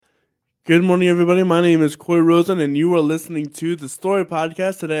Good morning, everybody. My name is Coy Rosen, and you are listening to the Story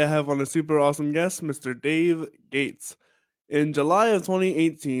Podcast. Today, I have on a super awesome guest, Mr. Dave Gates. In July of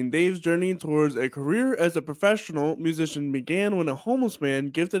 2018, Dave's journey towards a career as a professional musician began when a homeless man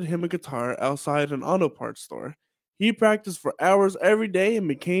gifted him a guitar outside an auto parts store. He practiced for hours every day and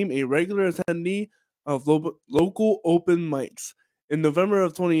became a regular attendee of local open mics. In November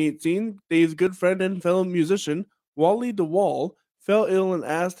of 2018, Dave's good friend and fellow musician, Wally DeWall, fell ill and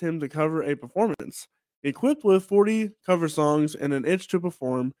asked him to cover a performance. Equipped with 40 cover songs and an itch to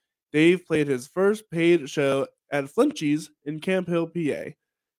perform, Dave played his first paid show at Flinchies in Camp Hill, PA.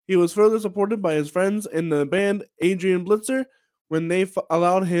 He was further supported by his friends in the band Adrian Blitzer when they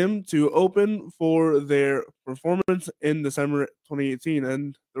allowed him to open for their performance in December 2018,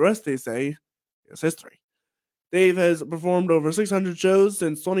 and the rest, they say, is history. Dave has performed over 600 shows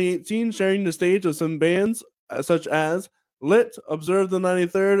since 2018, sharing the stage with some bands such as Lit, Observe the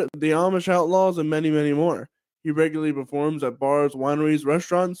 93rd, The Amish Outlaws, and many, many more. He regularly performs at bars, wineries,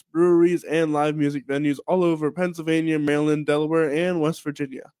 restaurants, breweries, and live music venues all over Pennsylvania, Maryland, Delaware, and West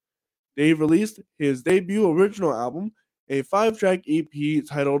Virginia. Dave released his debut original album, a 5-track EP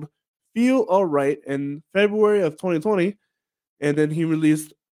titled Feel Alright, in February of 2020, and then he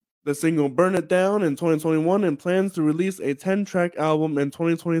released the single Burn It Down in 2021 and plans to release a 10-track album in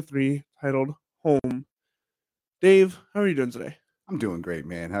 2023 titled Home. Dave, how are you doing today? I'm doing great,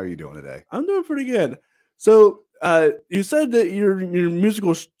 man. How are you doing today? I'm doing pretty good. So, you said that your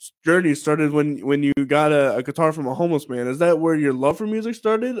musical journey started when you got a guitar from a homeless man. Is that where your love for music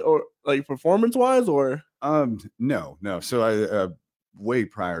started, or like performance wise, or? No. So I way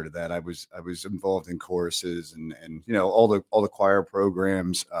prior to that, I was involved in choruses and all the choir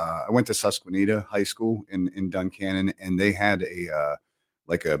programs. I went to Susquehanna High School in Duncannon, and they had a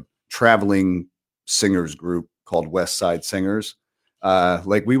like a traveling singers group called West Side Singers.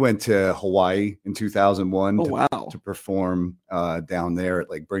 Like we went to Hawaii in 2001 Oh wow! to perform down there at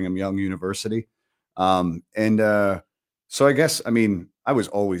like Brigham Young University. And so I guess, I mean, I was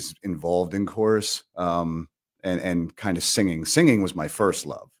always involved in chorus, and kind of singing. Singing was my first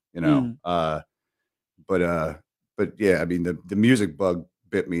love, you know. Mm. But uh, but yeah, I mean, the music bug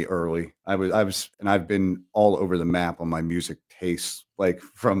bit me early. And I've been all over the map on my music tastes, like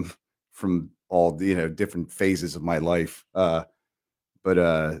from all the different phases of my life. But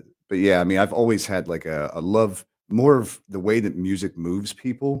uh, but yeah, I mean, I've always had like a love more of the way that music moves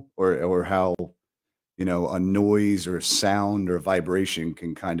people, or how a noise or a sound or a vibration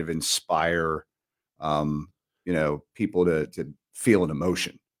can kind of inspire um, people to feel an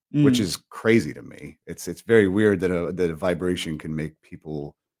emotion, which Mm. is crazy to me. It's very weird that a vibration can make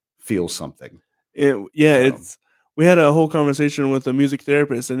people feel something. Yeah, So it's we had a whole conversation with a music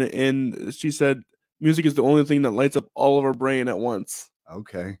therapist, and she said music is the only thing that lights up all of our brain at once.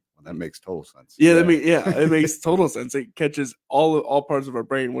 okay, well that makes total sense. Yeah, Yeah. it makes total sense. It catches all parts of our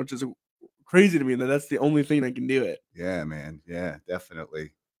brain, which is crazy to me that that's the only thing that can do it. Yeah, man. Yeah,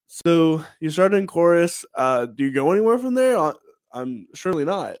 definitely. So you started in chorus. Do you go anywhere from there? I'm surely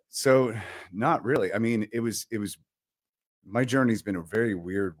not. So not really. I mean, it was my journey's been a very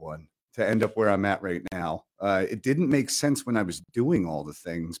weird one to end up where I'm at right now. It didn't make sense when I was doing all the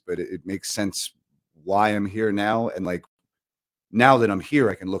things, but it makes sense why I'm here now. And like now that I'm here,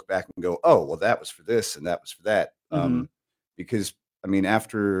 I can look back and go, oh, well, that was for this and that was for that. Hmm. Because I mean,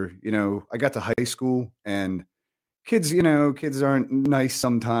 after I got to high school, and kids aren't nice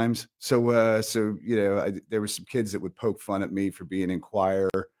sometimes. So there were some kids that would poke fun at me for being in choir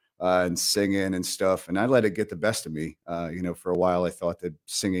and singing and stuff, and I let it get the best of me. For a while, I thought that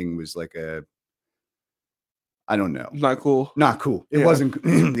singing was like I don't know, Not cool. not cool. It Yeah. wasn't,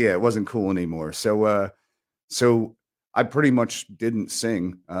 yeah, it wasn't cool anymore. So I pretty much didn't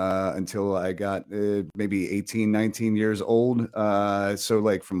sing until I got maybe 18, 19 years old. So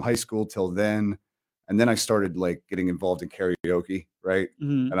like from high school till then. And then I started like getting involved in karaoke, right?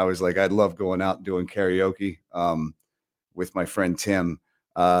 Hmm. And I was like, I'd love going out and doing karaoke with my friend Tim.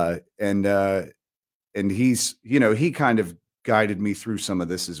 And he kind of guided me through some of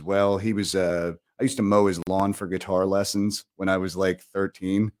this as well. I used to mow his lawn for guitar lessons when I was like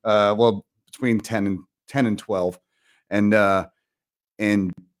 13. Well, between 10 and 12. And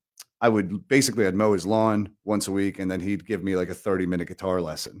and I'd mow his lawn once a week, and then he'd give me like a 30-minute guitar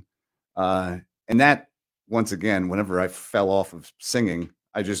lesson. And that, once again, whenever I fell off of singing,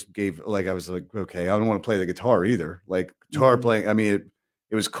 I just gave, like, I was like, okay, I don't want to play the guitar either. Like guitar Hmm. playing, I mean,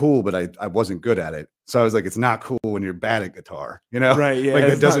 it was cool, but I wasn't good at it. So I was like, it's not cool when you're bad at guitar, Right. Yeah, like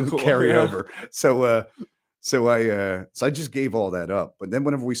that it's not doesn't cool. carry Yeah. over. So I just gave all that up. But then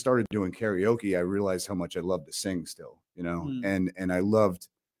whenever we started doing karaoke, I realized how much I loved to sing still, Mm. and I loved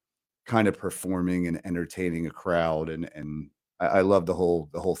kind of performing and entertaining a crowd, and I love the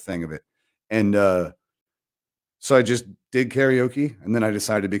whole thing of it. And so I just did karaoke, and then I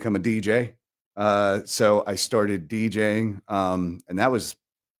decided to become a DJ. So I started DJing, and that was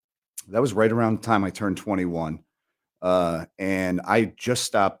right around the time I turned 21. And I just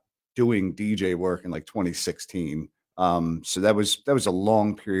stopped doing DJ work in like 2016. So that was a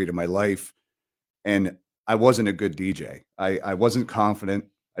long period of my life, and I wasn't a good DJ. I wasn't confident.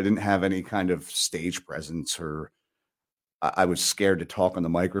 I didn't have any kind of stage presence, or I was scared to talk on the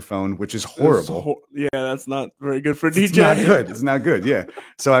microphone, which is horrible. Yeah, that's not very good for It's DJ. not good. It's not good. Yeah.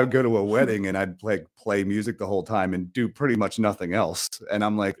 So I would go to a wedding and I'd play music the whole time and do pretty much nothing else. And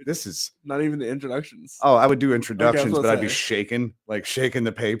I'm like, this is Not even the introductions. oh, I would do introductions, what but I I'd be say. shaking, like shaking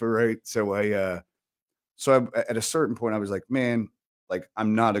the paper, right? So at a certain point I was like, man, like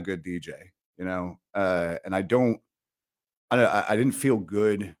I'm not a good DJ, you know? And I didn't feel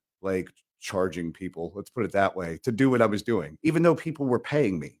good like charging people, let's put it that way, to do what I was doing. Even though people were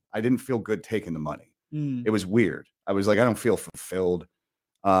paying me, I didn't feel good taking the money. Mm, It was weird. I was like, I don't feel fulfilled.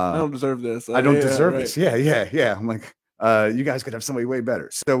 I Uh, don't deserve this. I don't Yeah, deserve right. this. Yeah, yeah, yeah. I'm like, you guys could have somebody way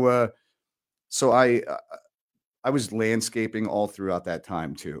better. So I was landscaping all throughout that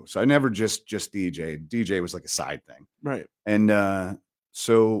time too. So I never just DJ. DJ was like a side thing. Right. And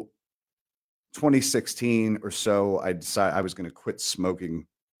so 2016 or so, I decided I was going to quit smoking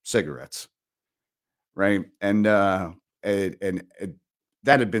cigarettes, right? And that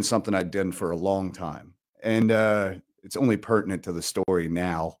had been something I'd done for a long time, and it's only pertinent to the story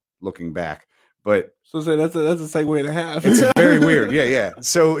now, looking back. But So say that's a segue and a half. it's very weird, yeah, yeah.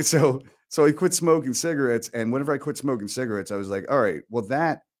 So I quit smoking cigarettes, and whenever I quit smoking cigarettes, I was like, all right, well,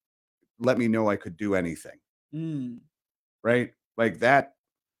 that let me know I could do anything, Mm, right? Like that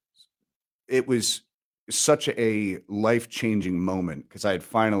it was such a life-changing moment because I had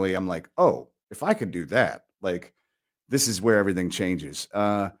finally I'm like, "Oh, if I could do that, like this is where everything changes."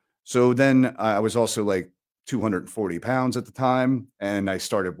 So then I was also like 240 pounds at the time, and I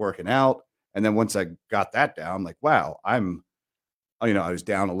started working out. And then once I got that down, I'm like, wow, I was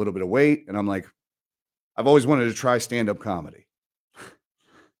down a little bit of weight, and I'm like, I've always wanted to try stand-up comedy.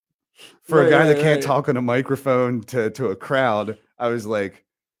 For a guy that can't talk on a microphone to a crowd, I was like,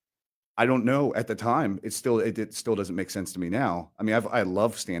 I don't know at the time. It still doesn't make sense to me now. I mean, I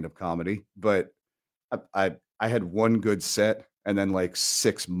love stand-up comedy, but I had one good set and then like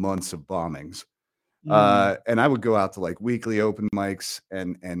 6 months of bombings. mm, And I would go out to like weekly open mics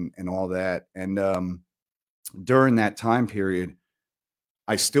and all that. And during that time period,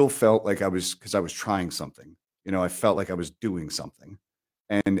 I still felt like because I was trying something. You know, I felt like I was doing something.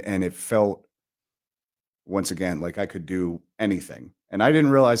 And it felt once again like I could do anything. And I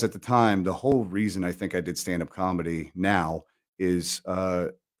didn't realize at the time the whole reason I think I did stand-up comedy now is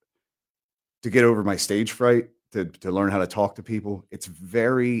to get over my stage fright, to learn how to talk to people. It's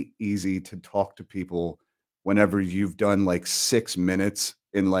very easy to talk to people whenever you've done like 6 minutes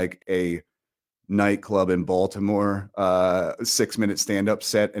in like a nightclub in Baltimore, 6-minute stand-up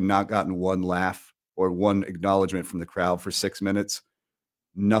set and not gotten one laugh or one acknowledgement from the crowd for 6 minutes.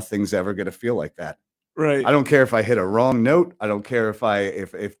 Nothing's ever going to feel like that. right. I don't care if I hit a wrong note. I don't care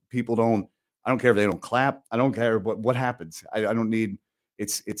if people don't. I don't care if they don't clap. I don't care what happens. I don't need.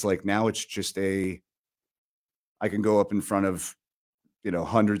 It's like now it's just I can go up in front of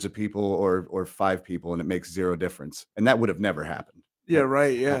hundreds of people or 5 people and it makes zero difference. And that would have never happened. Yeah,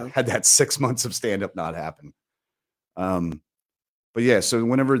 right. Yeah. Had that 6 months of stand up not happen. But yeah, so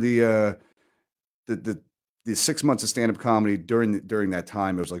whenever the 6 months of stand-up comedy during that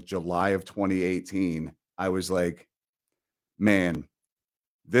time, it was like July of 2018. I was like, man,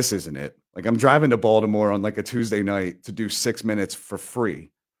 this isn't it. Like I'm driving to Baltimore on like a Tuesday night to do 6 minutes for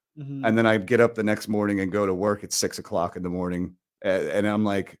free. Mhm. And then I'd get up the next morning and go to work at 6 o'clock in the morning. And I'm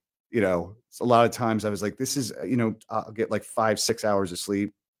like, a lot of times I was like, this is, I'll get like 5-6 hours of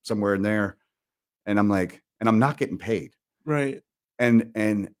sleep somewhere in there. And I'm like, and I'm not getting paid. Right. And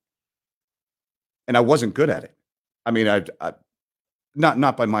I wasn't good at it. I mean, I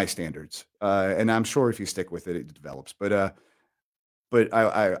not by my standards. And I'm sure if you stick with it, it develops. But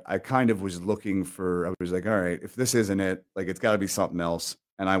I kind of was looking for. I was like, all right, if this isn't it, like it's got to be something else.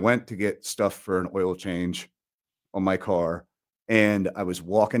 And I went to get stuff for an oil change on my car, and I was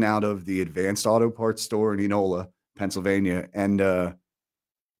walking out of the Advanced Auto Parts store in Enola, Pennsylvania, and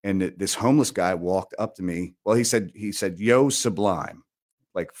this homeless guy walked up to me. Well, he said, "Yo, Sublime,"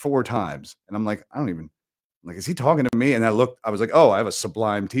 like 4 times, and I'm like, I'm like, is he talking to me? And I was like, oh, I have a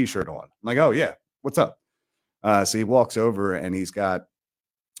Sublime T-shirt on. I'm like, oh yeah, what's up? So he walks over and he's got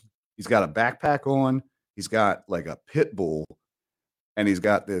a backpack on. He's got like a pit bull, and he's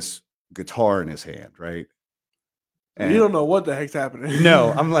got this guitar in his hand, right? And you don't know what the heck's happening.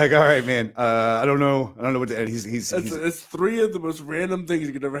 No, I'm like, all right, man. I don't know what. And It's three of the most random things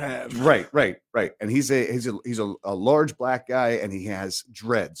you could ever have. Right. And he's a large black guy, and he has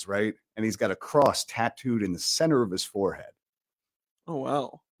dreads, right? And he's got a cross tattooed in the center of his forehead. Oh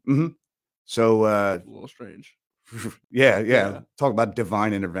wow. Mm-hmm. So a little strange. Yeah. Talk about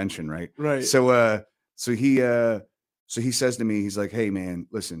divine intervention, right? Right. So he says to me, he's like, hey man,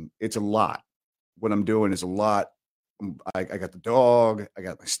 listen, it's a lot. What I'm doing is a lot. I got the dog, I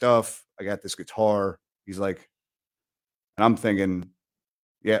got my stuff, I got this guitar. He's like, and I'm thinking,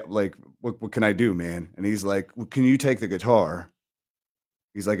 yeah, like, what can I do, man? And he's like, well, can you take the guitar?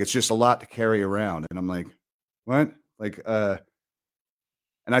 He's like, it's just a lot to carry around. And I'm like, what? Like, and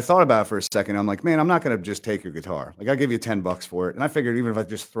I thought about it for a second. I'm like, man, I'm not going to just take your guitar. Like, I'll give you $10 for it. And I figured even if I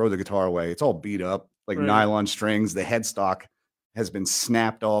just throw the guitar away, it's all beat up, like nylon strings. The headstock has been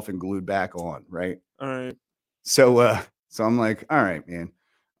snapped off and glued back on. Right. All right. So I'm like, all right, man.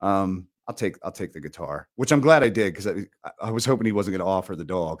 I'll take the guitar, which I'm glad I did, because I was hoping he wasn't going to offer the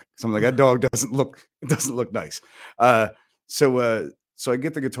dog. So I'm like, that dog doesn't look nice. So I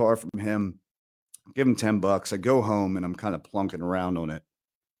get the guitar from him, give him $10. I go home and I'm kind of plunking around on it.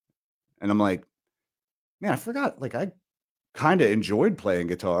 And I'm like, man, I forgot, like, I kind of enjoyed playing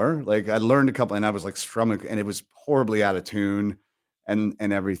guitar. Like, I learned a couple, and I was like strumming, and it was horribly out of tune and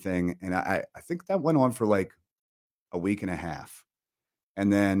everything. And I think that went on for like a week and a half.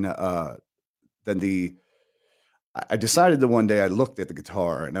 And then I decided that one day I looked at the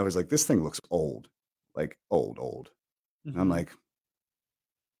guitar and I was like, this thing looks old, like old. Mm-hmm. And I'm like,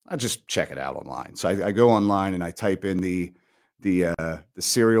 I'll just check it out online. So I go online and I type in the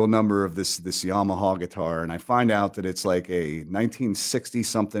serial number of this Yamaha guitar, and I find out that it's like a 1960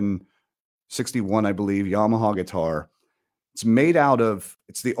 something, 61, I believe, Yamaha guitar. It's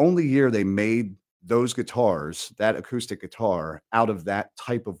the only year they made those guitars, that acoustic guitar, out of that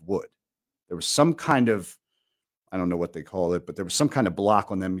type of wood. There was some kind of, I don't know what they call it, but there was some kind of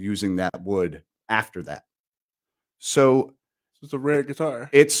block on them using that wood after that. So it's a rare guitar.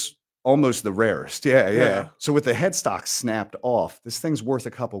 It's almost the rarest. Yeah. So with the headstock snapped off, this thing's worth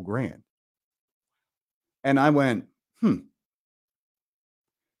a couple grand. And I went,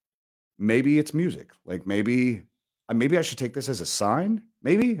 maybe it's music. Like, maybe I should take this as a sign.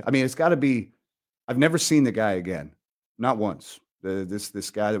 Maybe. I mean, it's got to be. I've never seen the guy again, not once. This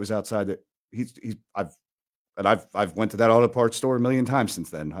guy that was outside, that I've went to that auto parts store a million times since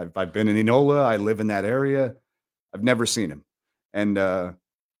then. I've been in Enola. I live in that area. I've never seen him, and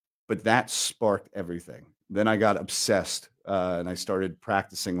but that sparked everything. Then I got obsessed, and I started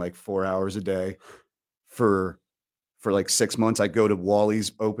practicing like 4 hours a day for like 6 months. I go to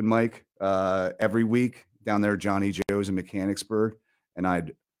Wally's open mic every week down there, Johnny Joe's in Mechanicsburg, and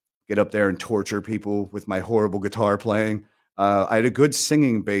I'd get up there and torture people with my horrible guitar playing. I had a good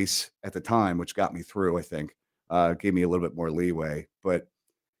singing bass at the time, which got me through, I think, gave me a little bit more leeway. But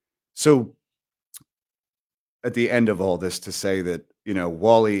so at the end of all this, to say that,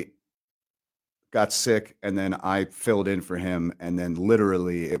 Wally got sick and then I filled in for him. And then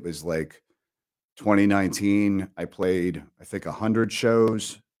literally it was like 2019, I played, I think 100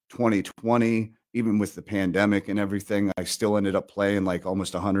 shows, 2020, even with the pandemic and everything, I still ended up playing like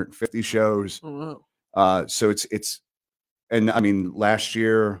almost 150 shows. Oh, wow. So and I mean, last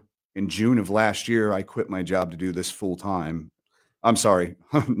year, in June of last year, I quit my job to do this full time. I'm sorry,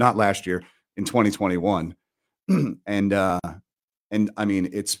 not last year, in 2021. And I mean,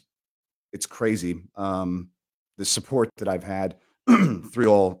 it's crazy. The support that I've had through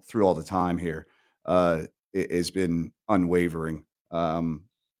all the time here, it has been unwavering.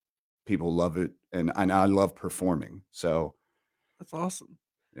 People love it, and I love performing. So that's awesome.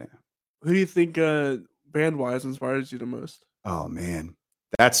 Yeah. Who do you think band-wise inspires you the most? Oh man,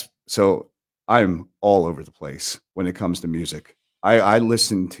 so I'm all over the place when it comes to music. I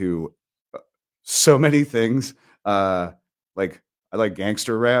listen to so many things. Like, I like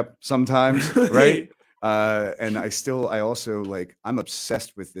gangster rap sometimes, right? And I also like, I'm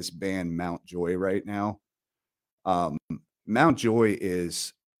obsessed with this band Mount Joy right now. Mount Joy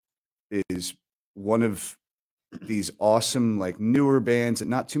is one of these awesome, like, newer bands that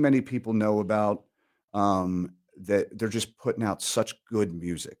not too many people know about. That they're just putting out such good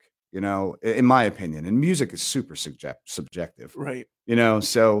music, in my opinion. And music is super subjective, right?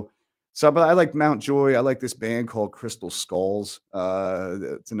 But I like Mount Joy. I like this band called Crystal Skulls.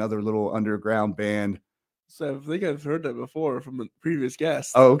 It's another little underground band. So I think I've heard that before from a previous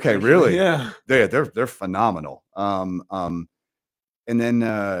guest. Oh, okay, actually. Really? Yeah. They're phenomenal. And then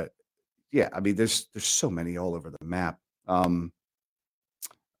I mean, there's so many all over the map.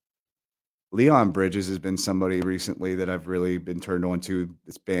 Leon Bridges has been somebody recently that I've really been turned on to.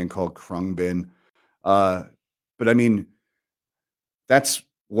 This band called Krungbin. But I mean, that's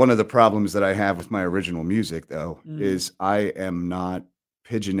one of the problems that I have with my original music, though, Mm, is I am not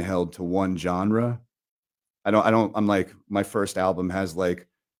pigeonholed to one genre. I'm like, my first album has like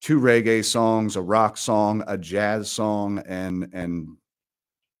two reggae songs, a rock song, a jazz song, and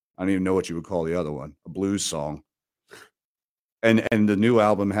I don't even know what you would call the other one, a blues song. And the new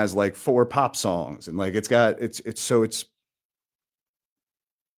album has like four pop songs, and like it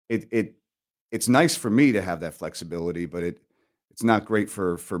it's nice for me to have that flexibility, but it's not great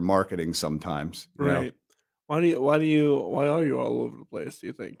for marketing sometimes, you know. right. Why are you all over the place, do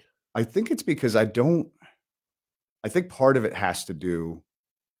you think? I think it's because I think part of it has to do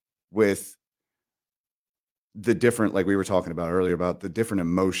with the different, like we were talking about earlier, about the different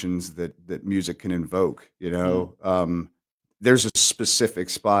emotions that music can invoke, you Mm, know. There's a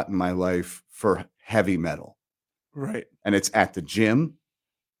specific spot in my life for heavy metal, right. and it's at the gym,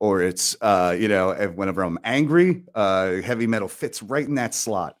 or it's you know, whenever I'm angry, heavy metal fits right in that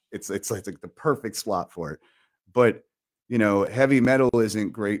slot. It's like the perfect slot for it. But you know, heavy metal isn't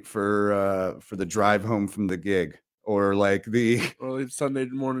great for the drive home from the gig, or like the Or like Sunday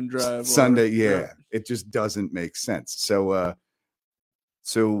morning drive or Sunday. yeah. Yeah, it just doesn't make sense. So,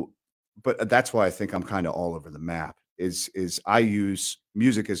 but that's why I think I'm kind of all over the map. Is I use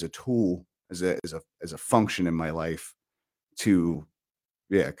music as a tool, as a function in my life to,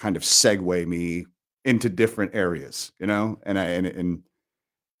 yeah, kind of segue me into different areas, you know? And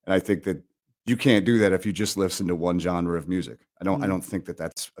I think that you can't do that if you just listen to one genre of music. I Mm, don't think that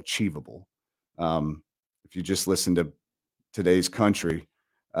that's achievable. If you just listen to today's country,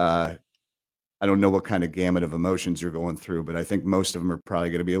 uh, I don't know what kind of gamut of emotions you're going through, but I think most of them are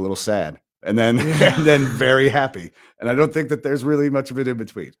probably going to be a little sad and then and then yeah. very happy. And I don't think that there's really much of it in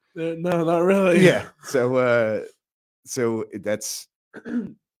between. No, not really. Yeah. So that's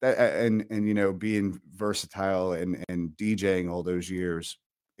that, and you know, being versatile and DJing all those years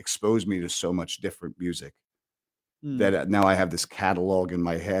exposed me to so much different music Mm, that now I have this catalog in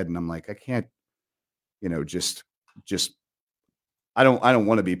my head, and I'm like, I can't, you know, just I don't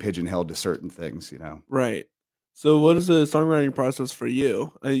want to be pigeonholed to certain things, you know. right. So what is the songwriting process for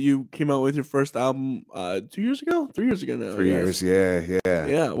you? You came out with your first album 2 years ago? 3 years ago now, I 3 years, guess. yeah, yeah.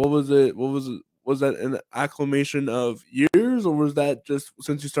 Yeah. What was it? What was it? Was that an acclamation of years, or was that just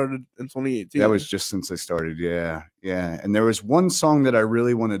since you started in That was 2018? just since I started, yeah, yeah. And there was one song that I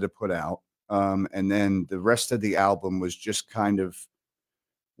really wanted to put out, and then the rest of the album was just kind of,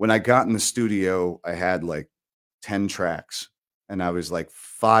 when I got in the studio, I had like 10 tracks, and I was like,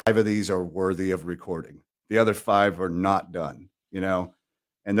 5 of these are worthy of recording. The other 5 are not done, you know?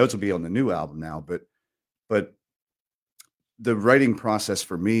 And those will be on the new album now, but the writing process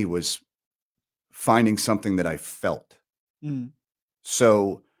for me was finding something that I felt. Mm,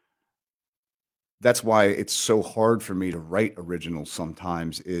 So that's why it's so hard for me to write originals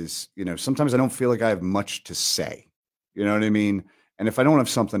sometimes, is, you know, sometimes I don't feel like I have much to say. You know what I mean? And if I don't have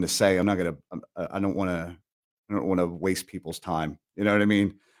something to say, I'm not going to, I don't want to waste people's time. You know what I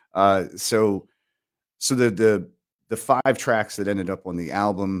mean? So so the 5 tracks that ended up on the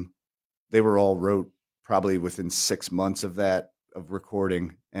album, they were all wrote probably within 6 months of that, of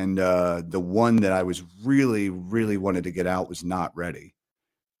recording. And the one that I was really wanted to get out was Not Ready.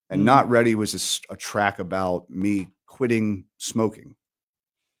 And mm, Not Ready was a track about me quitting smoking.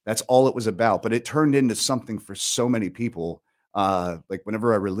 That's all it was about, but it turned into something for so many people. Like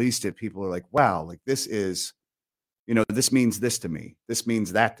whenever I released it, people are like, "Wow, like this is, you know, this means this to me. This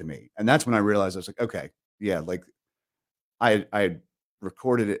means that to me." And that's when I realized, I was like, "Okay, yeah, like I had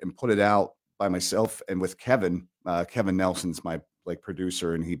recorded it and put it out by myself and with Kevin. Kevin Nelson's my like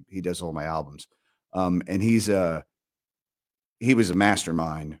producer, and he does all my albums. And he was a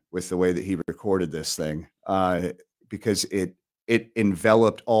mastermind with the way that he recorded this thing, because it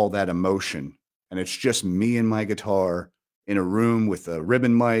enveloped all that emotion, and it's just me and my guitar in a room with a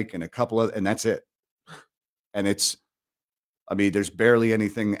ribbon mic and a couple of, and that's it. And it's, I mean, there's barely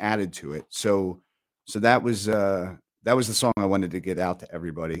anything added to it. So that was the song I wanted to get out to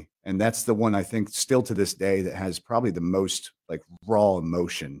everybody, and that's the one I think still to this day that has probably the most like raw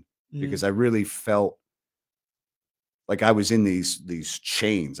emotion, mm, because I really felt like I was in these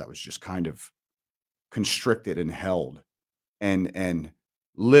chains. I was just kind of constricted and held, and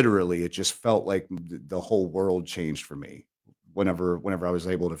literally it just felt like the whole world changed for me whenever I was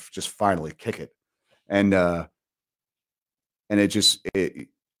able to just finally kick it. And and it just the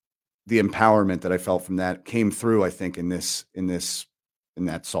empowerment that I felt from that came through, I think, in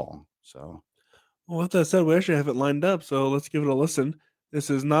that song. So Well, with that said, we actually have it lined up, so let's give it a listen. This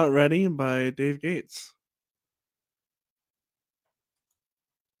is Not Ready by Dave Gates.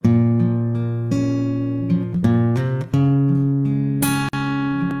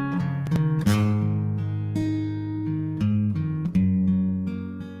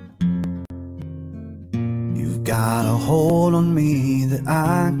 You've got a hold on me that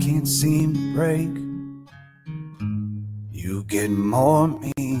I can't seem to break. You get more of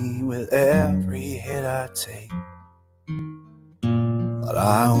me with every hit I take. Thought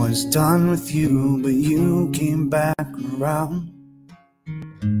I was done with you, but you came back around.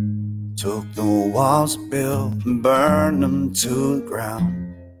 Took the walls I built and burned them to the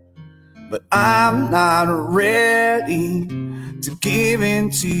ground. But I'm not ready to give in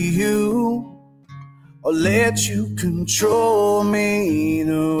to you or let you control me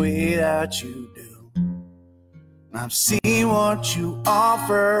the way that you do. I've seen what you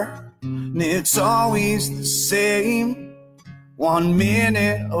offer, and it's always the same. 1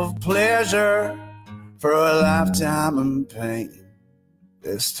 minute of pleasure for a lifetime of pain.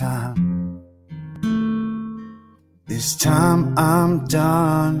 This time I'm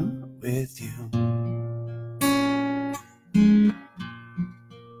done with you.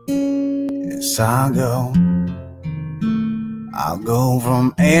 Yes, I'll go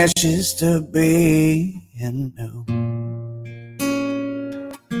from ashes to being new.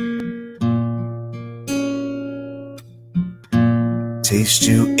 Taste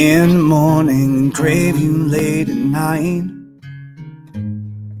you in the morning and crave you late at night.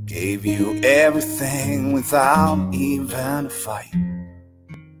 Gave you everything without even a fight.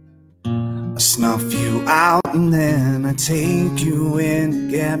 I snuff you out and then I take you in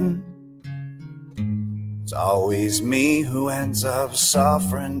again. It's always me who ends up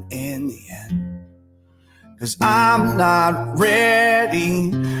suffering in the end. 'Cause I'm not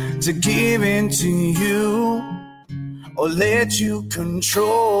ready to give in to you or let you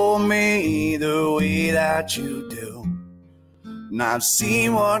control me the way that you do. And I've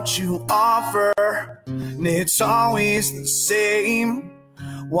seen what you offer, and it's always the same.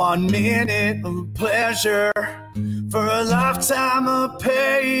 1 minute of pleasure for a lifetime of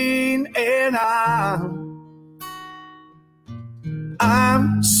pain. And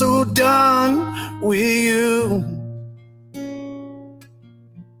I'm so done with you.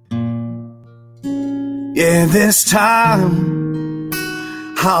 Yeah, this time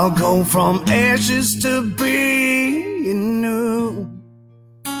I'll go from ashes to being new.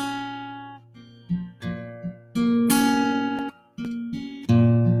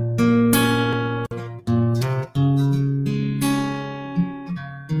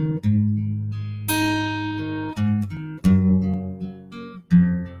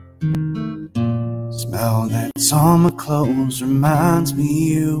 Smell that's on my clothes reminds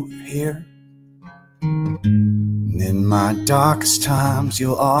me you were here. And in my darkest times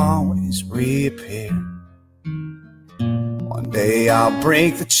you'll always reappear. One day I'll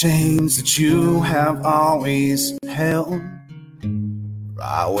break the chains that you have always held. Or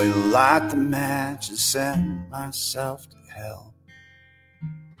I will light the match and send myself to hell.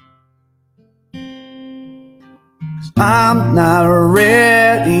 'Cause I'm not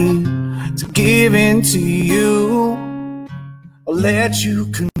ready to give in to you or let you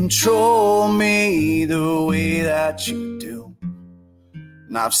control me the way that you do.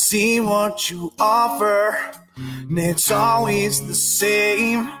 And I've seen what you offer, and it's always the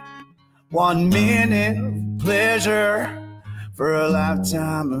same. 1 minute of pleasure for a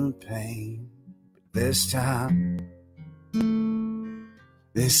lifetime of pain. But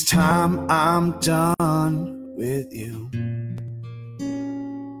this time I'm done with you.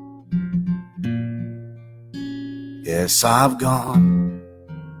 Yes, I've gone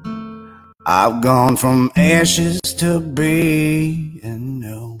from ashes to being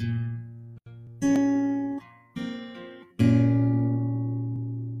new.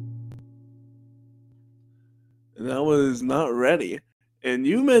 And that was Not Ready. And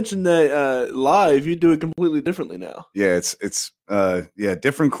you mentioned that live you do it completely differently now. Yeah, it's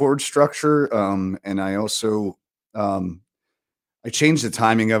different chord structure. And I also I changed the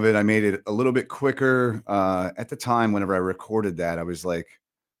timing of it. I made it a little bit quicker. At the time, whenever I recorded that, I was like,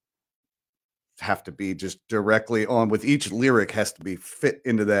 have to be just directly on with each lyric has to be fit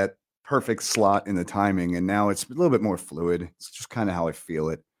into that perfect slot in the timing. And now it's a little bit more fluid. It's just kind of how I feel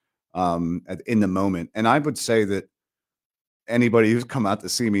it in the moment. And I would say that anybody who's come out to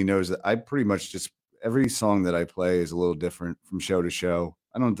see me knows that I pretty much just every song that I play is a little different from show to show.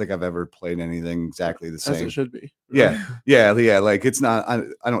 I don't think I've ever played anything exactly the As same. it should be. Yeah. Like it's not.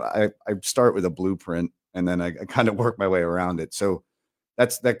 I start with a blueprint and then I kind of work my way around it. So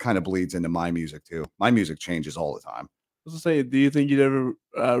that kind of bleeds into my music too. My music changes all the time. was gonna say, do you think you'd ever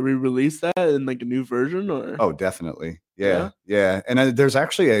re-release that in like a new version or? Oh, definitely. Yeah? Yeah. And there's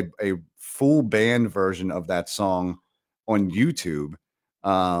actually a full band version of that song on YouTube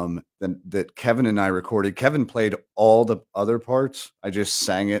that Kevin and I recorded. Kevin played all the other parts. I just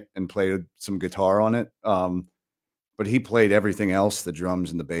sang it and played some guitar on it. But he played everything else, the drums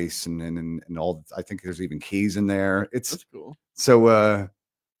and the bass and all. I think there's even keys in there. That's cool. So,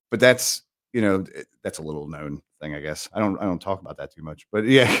 but that's, that's a little known thing, I guess. I don't talk about that too much, but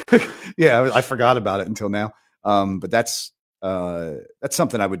yeah, yeah, I forgot about it until now. But that's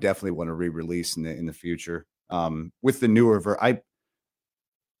something I would definitely want to re-release in the future. With the newer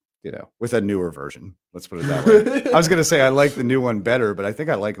with a newer version. Let's put it that way. I was gonna say I like the new one better, but I think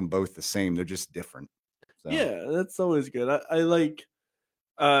I like them both the same. They're just different. So. Yeah, that's always good. I like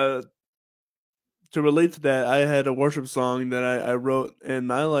to relate to that. I had a worship song that I wrote,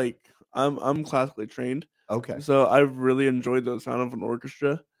 and I'm classically trained. Okay. So I've really enjoyed the sound of an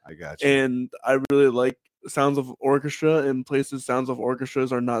orchestra. I got you. And I really like sounds of orchestra in places sounds of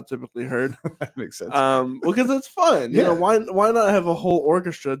orchestras are not typically heard. That makes sense. Because it's fun. Yeah. Why not have a whole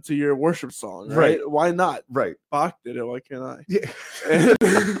orchestra to your worship song? Right? Why not? Right. Bach did it. Why can't I? Yeah.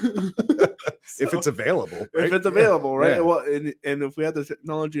 If it's available. Right? If it's available, right? Yeah. Well, and if we had the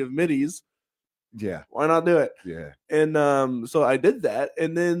technology of MIDIs, yeah, why not do it? Yeah. And so I did that,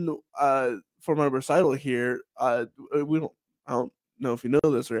 and then for my recital here, I don't know if you know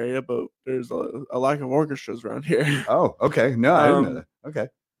this area, but there's a lack of orchestras around here. Oh, okay. No, I didn't know that. Okay.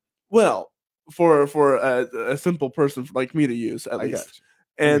 Well, for a simple person like me to use at least,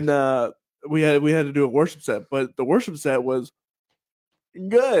 and we had to do a worship set, but the worship set was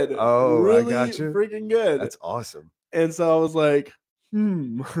good. Oh, really I got you. Freaking good. That's awesome. And so I was like,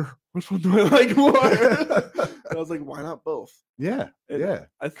 which one do I like more? I was like, why not both? Yeah. And yeah.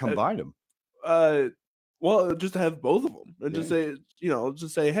 Combine them. Well, just to have both of them and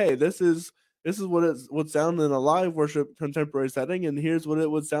just say, hey, this is what it would sound in a live worship contemporary setting, and here's what it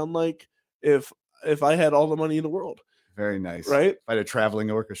would sound like if I had all the money in the world. Very nice. Right? If I had a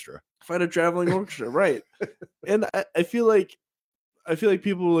traveling orchestra. Right. And I feel like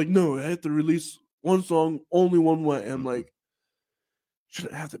people are like, no, I have to release one song only one way. I'm like,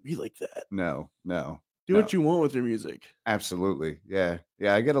 shouldn't have to be like that. No. Do what you want with your music. Absolutely. Yeah.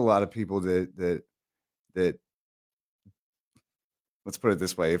 Yeah. I get a lot of people that let's put it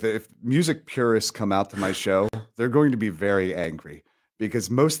this way. If music purists come out to my show, they're going to be very angry because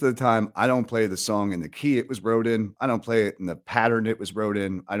most of the time I don't play the song in the key it was wrote in. I don't play it in the pattern it was wrote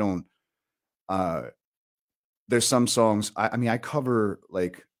in. I don't, there's some songs. I cover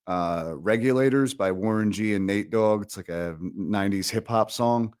like Regulators by Warren G and Nate Dogg. It's like a 90s hip hop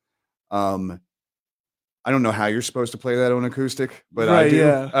song. I don't know how you're supposed to play that on acoustic, but I do.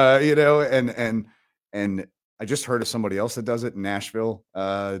 Yeah. And I just heard of somebody else that does it in Nashville.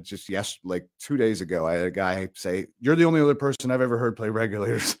 Like 2 days ago, I had a guy say, "You're the only other person I've ever heard play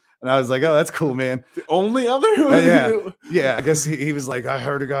Regulators." And I was like, "Oh, that's cool, man." The only other? Yeah. I guess he was like, "I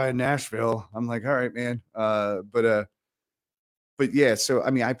heard a guy in Nashville." I'm like, "All right, man." But yeah. So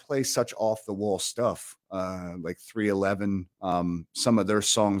I play such off the wall stuff, like 311. Some of their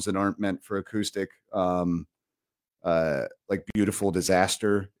songs that aren't meant for acoustic. Like Beautiful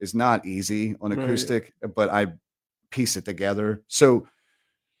Disaster is not easy on acoustic, but I piece it together. So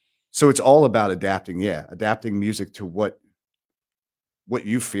it's all about adapting music to what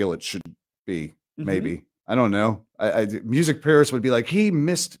you feel it should be. Maybe. I don't know. Music purists would be like, he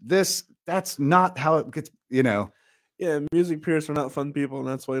missed this. That's not how it gets, Yeah, music purists are not fun people, and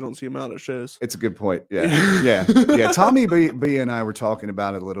that's why you don't see them out at shows. It's a good point. Yeah. Yeah. Tommy B and I were talking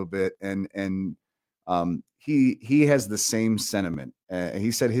about it a little bit, and he has the same sentiment.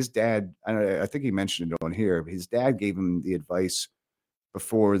 He said his dad, I think he mentioned it on here, his dad gave him the advice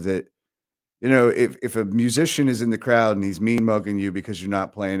before that, if a musician is in the crowd and he's mean mugging you because you're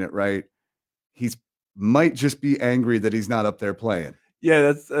not playing it right, he's might just be angry that he's not up there playing. Yeah,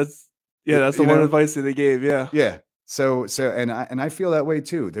 that's the one advice that they gave. Yeah. Yeah. So and I feel that way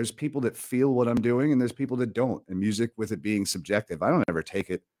too. There's people that feel what I'm doing and there's people that don't. And music, with it being subjective, I don't ever take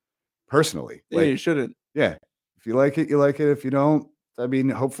it personally. Yeah, you shouldn't. Yeah. If you like it, you like it. If you don't,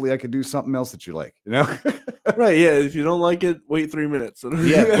 hopefully I could do something else that you like, Right. Yeah. If you don't like it, wait 3 minutes.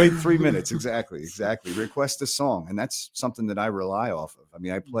 Yeah. Wait 3 minutes. Exactly. Request a song. And that's something that I rely off of.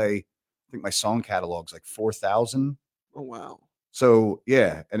 I play, I think my song catalog's like 4,000. Oh, wow. So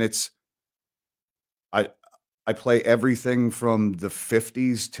yeah. And I play everything from the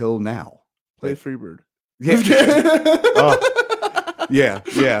 50s till now. Play Freebird. Yeah.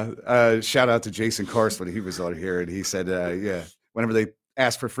 Yeah. Shout out to Jason Karst when he was on here, and he said, whenever they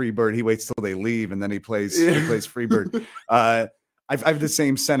ask for Freebird. He waits till they leave, and then he plays Freebird. I've the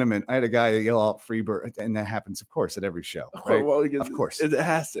same sentiment. I had a guy yell out Freebird, and that happens, of course, at every show. Right? Well, of course, it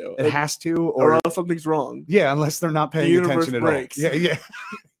has to. It has to, or else something's wrong. Yeah, unless they're not paying attention at breaks. all.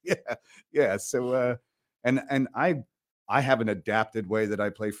 Yeah. So, and I have an adapted way that I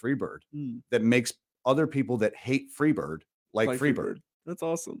play Freebird that makes other people that hate Freebird like Freebird. That's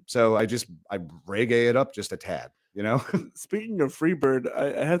awesome. So I reggae it up just a tad. Speaking of Freebird,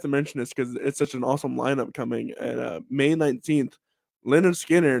 I have to mention this because it's such an awesome lineup coming. And May 19th, Lynyrd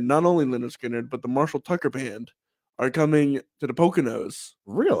Skynyrd, not only Lynyrd Skynyrd, but the Marshall Tucker Band are coming to the Poconos.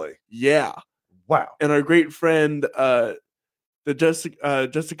 Really? Yeah. Wow. And our great friend, the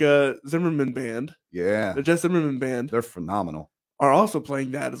Jessica Zimmerman Band. Yeah. The Jess Zimmerman Band. They're phenomenal. Are also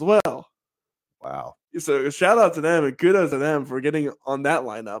playing that as well. Wow. So shout out to them and kudos to them for getting on that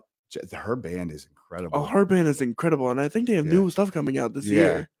lineup. Her band is incredible. Oh, her band is incredible, and I think they have new stuff coming out this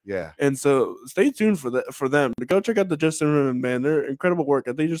year. Yeah. And so stay tuned for them. Go check out the Jess Zimmerman Band. They're incredible work.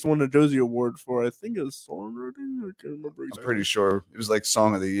 They just won a Josie Award for, I think it was songwriting. I can't remember exactly. I'm pretty sure it was like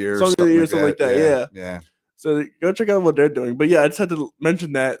Song of the Year. Something like that. Yeah. So go check out what they're doing. But yeah, I just had to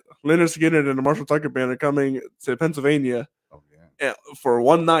mention that Lynyrd Skynyrd and the Marshall Tucker Band are coming to Pennsylvania for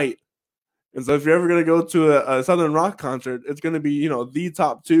one night. And so if you're ever going to go to a Southern rock concert, it's going to be, the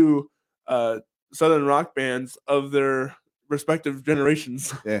top two Southern rock bands of their respective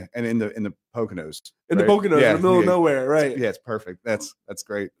generations. Yeah, and in the Poconos. In the Poconos, in the middle of nowhere, right? Yeah, it's perfect. That's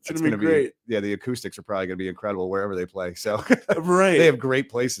great. It's going to be great. The acoustics are probably going to be incredible wherever they play. So right. They have great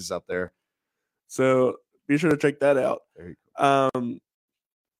places up there. So be sure to check that out. Very cool.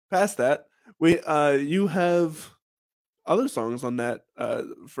 Past that, you have other songs on that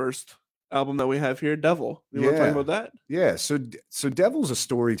first album that we have here, Devil. You want to talk about that? Yeah. So Devil's a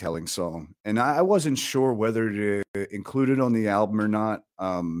storytelling song, and I wasn't sure whether to include it on the album or not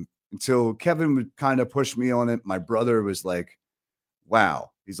until Kevin would kind of push me on it. My brother was like,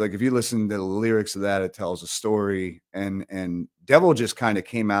 wow. He's like, if you listen to the lyrics of that, it tells a story. And Devil just kind of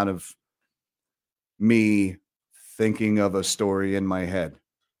came out of me thinking of a story in my head.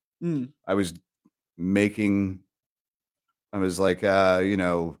 I was like,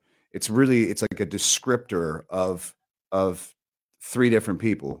 it's like a descriptor of three different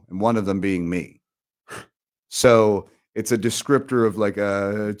people, and one of them being me. So it's a descriptor of like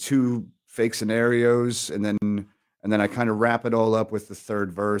two fake scenarios, and then I kind of wrap it all up with the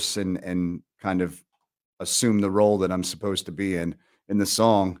third verse and kind of assume the role that I'm supposed to be in the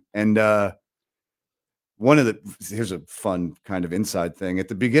song. And here's a fun kind of inside thing. At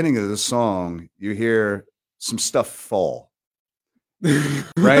the beginning of the song, you hear some stuff fall.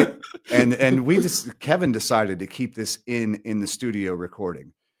 Right. And Kevin decided to keep this in the studio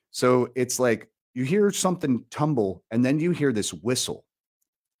recording. So it's like you hear something tumble and then you hear this whistle.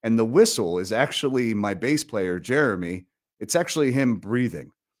 And the whistle is actually my bass player, Jeremy. It's actually him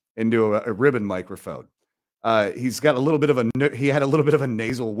breathing into a ribbon microphone. He's got he had a little bit of a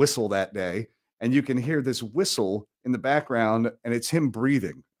nasal whistle that day. And you can hear this whistle in the background, and it's him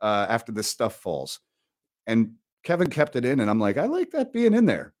breathing after this stuff falls. And Kevin kept it in, and I'm like, I like that being in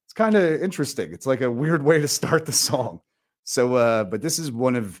there. It's kind of interesting. It's like a weird way to start the song. So, but this is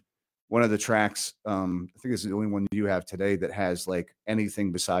one of the tracks. I think this is the only one you have today that has like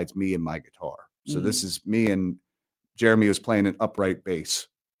anything besides me and my guitar. So This is me, and Jeremy was playing an upright bass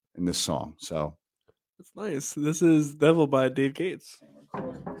in this song. So it's nice. This is Devil by Dave Gates.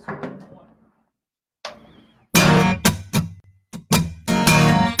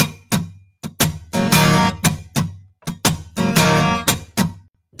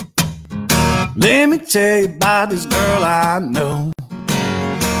 Let me tell you about this girl I know.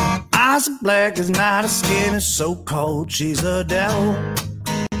 Eyes are black as night, her skin is so cold. She's a devil.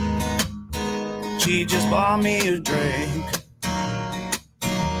 She just bought me a drink.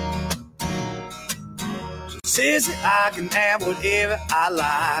 She says that I can have whatever I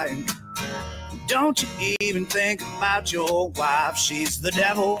like. Don't you even think about your wife. She's the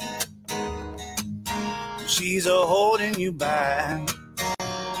devil. She's a holding you back.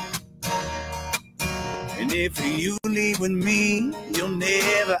 And if you leave with me, you'll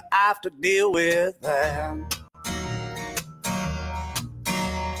never have to deal with that.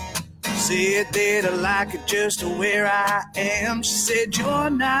 Said that I like it just where I am. She said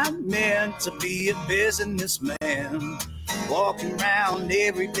you're not meant to be a businessman, walking around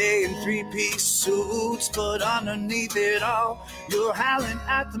every day in three-piece suits, but underneath it all, you're howling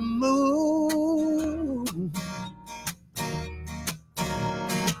at the moon.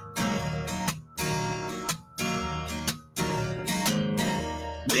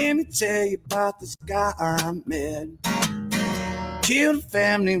 Let me tell you about this guy I met. killed a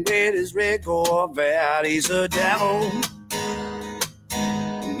family with his red Corvette. He's a devil,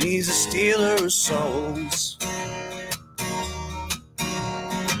 and he's a stealer of souls.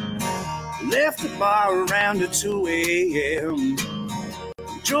 Left the bar around at 2 a.m.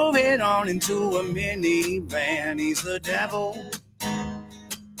 Drove it on into a minivan. He's the devil,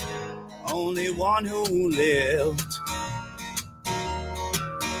 only one who lived.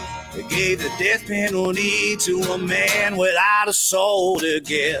 They gave the death penalty to a man without a soul to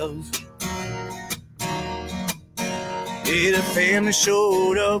give. Yeah, the family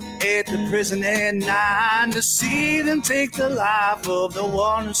showed up at the prison at 9 to see them take the life of the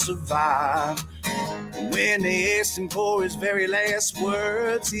one who survived. And when they asked him for his very last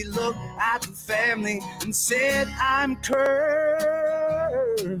words, he looked at the family and said, "I'm cursed."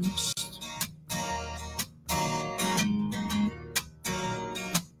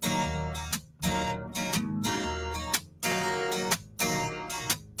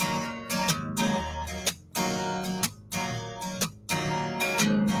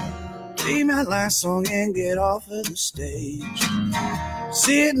 Play my last song and get off of the stage.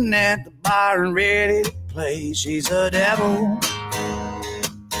 Sitting at the bar and ready to play. She's a devil,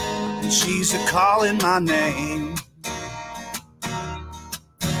 and she's a calling my name.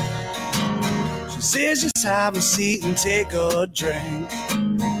 She says just have a seat and take a drink.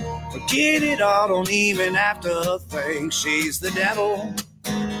 Forget it all, don't even have to think. She's the devil,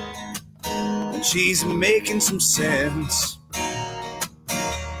 and she's making some sense.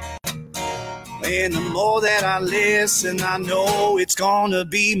 And the more that I listen, I know it's gonna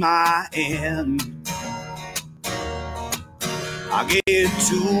be my end. I get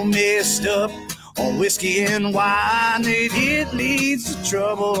too messed up on whiskey and wine. It leads to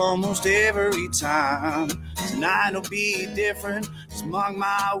trouble almost every time. Tonight will be different. Just mark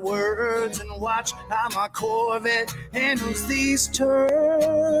my words and watch how my Corvette handles these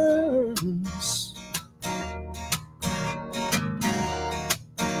turns.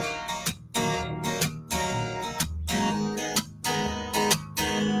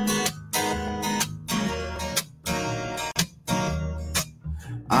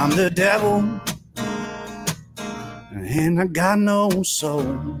 I'm the devil, and I got no soul.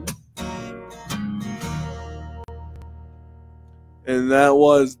 And that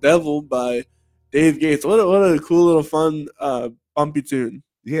was Devil by Dave Gates. What a cool little fun bumpy tune.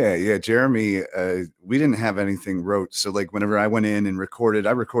 Yeah. Jeremy, we didn't have anything wrote. So like whenever I went in and recorded,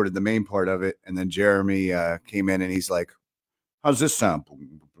 I recorded the main part of it. And then Jeremy came in and he's like, "How's this sound?"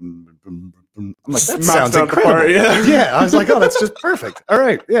 I'm like, "That sounds incredible." Part, yeah. Yeah. I was like, "Oh, that's just perfect." All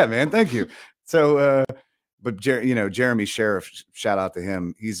right. Yeah, man. Thank you. So, but Jeremy Sheriff, shout out to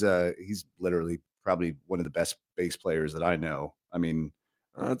him. He's literally probably one of the best bass players that I know. I mean,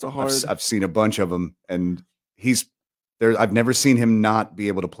 that's a hard. I've seen a bunch of them, and he's there. I've never seen him not be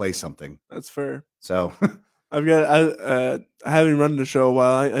able to play something. That's fair. So I haven't run the show a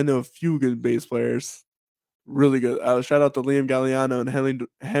while. I know a few good bass players. Really good. Shout out to Liam Galliano and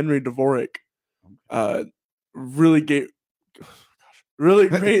Henry Dvorak. Really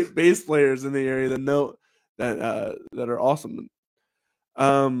great bass players in the area that are awesome.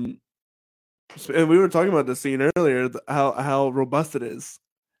 And we were talking about the scene earlier, how robust it is.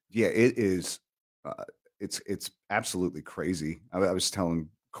 Yeah, it is. It's absolutely crazy. I was telling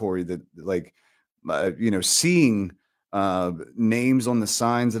Corey that like seeing names on the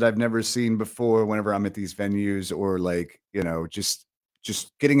signs that I've never seen before whenever I'm at these venues, or like, just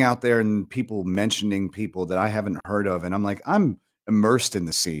getting out there and people mentioning people that I haven't heard of. And I'm like, I'm immersed in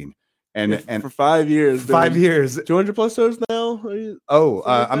the scene. And for 5 years, 5 years, 200 plus shows now.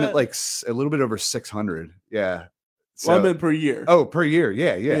 I'm at like a little bit over 600. Yeah. So, I meant per year. Oh, per year.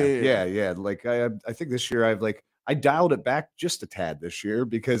 Yeah. Like I think this year I dialed it back just a tad this year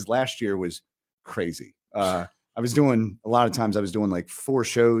because last year was crazy. I was doing like 4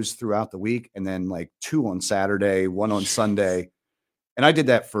 shows throughout the week and then like 2 on Saturday, 1 on Sunday. And I did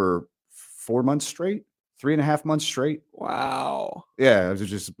that for 4 months straight, 3.5 months straight. Wow. Yeah. I was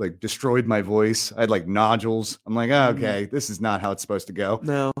just like destroyed my voice. I had like nodules. I'm like, oh, okay, this is not how it's supposed to go.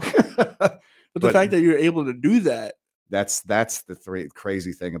 No. But the fact that you're able to do that. That's the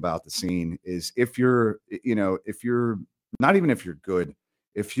crazy thing about the scene is if you're not even if you're good,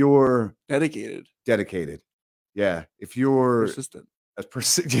 if you're dedicated. Yeah. If you're persistent.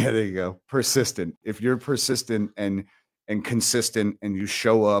 Yeah, there you go. Persistent. If you're persistent and consistent and you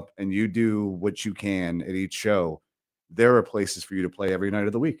show up and you do what you can at each show, there are places for you to play every night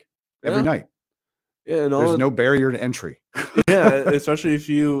of the week. Every night. Yeah. And there's no barrier to entry. Yeah. Especially if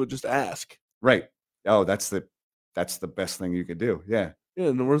you just ask. Right. Oh, that's the best thing you could do. Yeah. Yeah.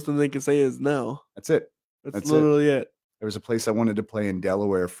 And the worst thing they can say is no. That's it. That's literally it. There was a place I wanted to play in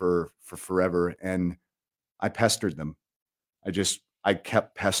Delaware for forever, and I pestered them. I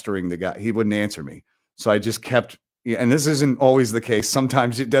kept pestering the guy. He wouldn't answer me. So I just kept, and this isn't always the case.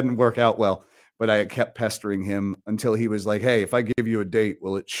 Sometimes it doesn't work out well, but I kept pestering him until he was like, "Hey, if I give you a date,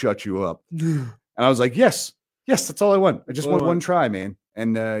 will it shut you up?" And I was like, yes, that's all I want. I just want one try, man.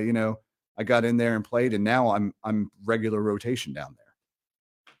 And, I got in there and played, and now I'm regular rotation down there.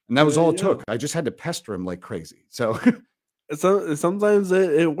 And that was all it took. I just had to pester him like crazy. So sometimes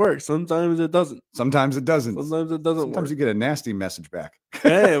it works. Sometimes it doesn't. Sometimes it doesn't. Sometimes it doesn't Sometimes work. you get a nasty message back.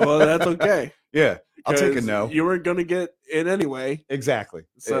 Hey, well, that's okay. Yeah, I'll take a no. You weren't going to get it anyway. Exactly.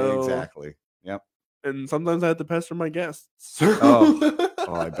 Exactly. Yep. And sometimes I have to pester my guests. Oh,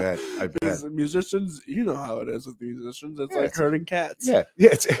 I bet. Because musicians, you know how it is with musicians. It's like herding cats. Yeah.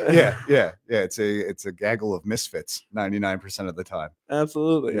 It's a gaggle of misfits 99% of the time.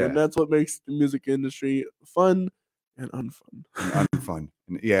 Absolutely. Yeah. And that's what makes the music industry fun and unfun. Unfun.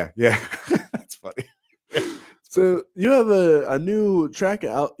 Yeah. That's funny. So you have a new track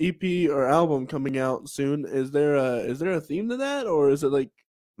out, EP or album coming out soon. Is there a theme to that, or is it like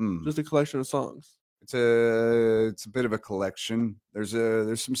just a collection of songs? It's a bit of a collection. There's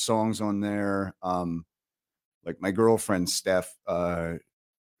some songs on there. Like my girlfriend Steph,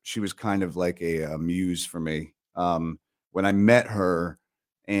 she was kind of like a muse for me. When I met her,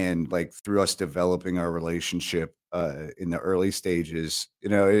 and like through us developing our relationship in the early stages,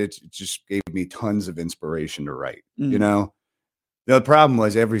 it just gave me tons of inspiration to write. The problem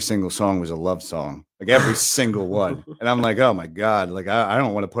was every single song was a love song, like every single one. And I'm like, oh my God, like I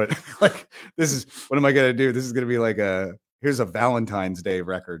don't want to put like, what am I going to do? This is going to be like here's a Valentine's Day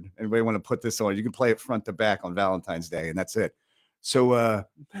record. Anybody want to put this on? You can play it front to back on Valentine's Day, and that's it. So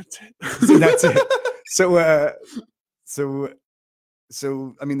that's it. That's it.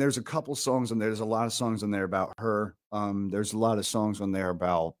 So I mean, there's a couple songs on there. There's a lot of songs on there about her. There's a lot of songs on there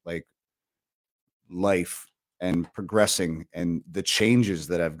about like life and progressing and the changes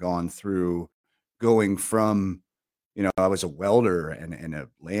that I've gone through, going from, I was a welder and a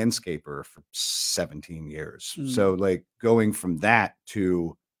landscaper for 17 years. So like going from that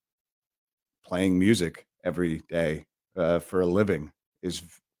to playing music every day for a living is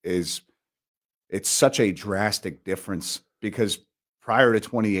it's such a drastic difference, because prior to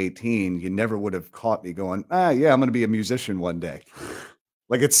 2018, you never would have caught me going, yeah, I'm going to be a musician one day.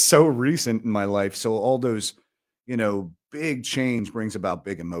 Like, it's so recent in my life. So all those, big change brings about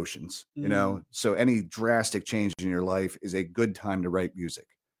big emotions, so any drastic change in your life is a good time to write music,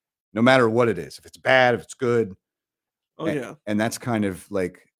 no matter what it is. If it's bad, if it's good. And that's kind of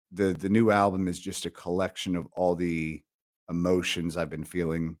like the new album is just a collection of all the emotions I've been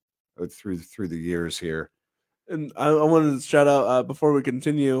feeling through the years here. And I wanted to shout out before we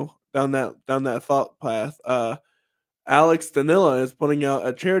continue down that thought path. Alex Danila is putting out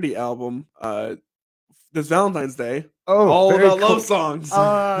a charity album this Valentine's Day. All about love songs.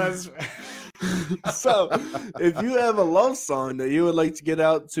 So if you have a love song that you would like to get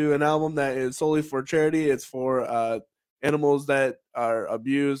out to an album that is solely for charity, it's for animals that are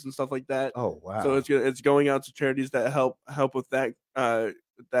abused and stuff like that. Oh wow! So it's going out to charities that help with that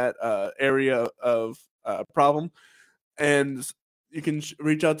area of problem, and you can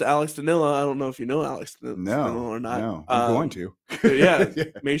reach out to Alex Danila. I don't know if you know Alex Danila or not. No, I'm going to. Yeah,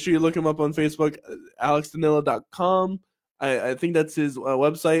 make sure you look him up on Facebook, alexdanila.com. I think that's his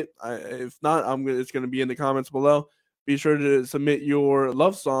website. If not, it's going to be in the comments below. Be sure to submit your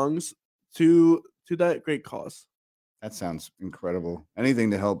love songs to that great cause. That sounds incredible. Anything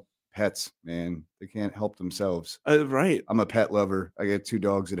to help pets, man. They can't help themselves. Right. I'm a pet lover. I get 2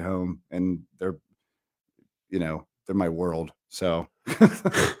 dogs at home, and they're my world. So,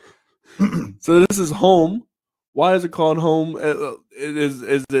 so this is Home. Why is it called Home? Is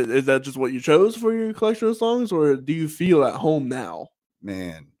that just what you chose for your collection of songs, or do you feel at home now?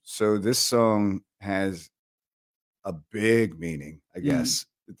 Man, so this song has a big meaning, I guess.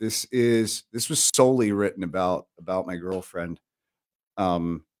 This was solely written about my girlfriend,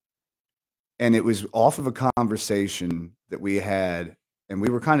 and it was off of a conversation that we had. And we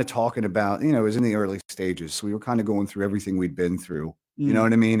were kind of talking about, it was in the early stages. So we were kind of going through everything we'd been through. You know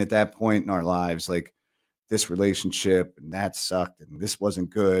what I mean? At that point in our lives, like this relationship and that sucked and this wasn't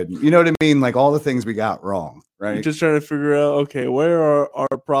good. You know what I mean? Like all the things we got wrong, right? You're just trying to figure out, okay, where are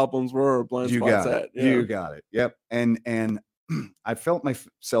our problems? Where are our blind spots at? Yeah. You got it. Yep. And I felt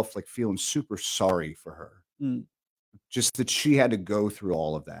myself like feeling super sorry for her. Just that she had to go through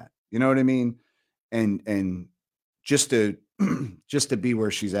all of that. You know what I mean? And just to be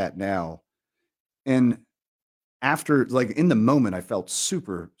where she's at now. And after, like, in the moment, I felt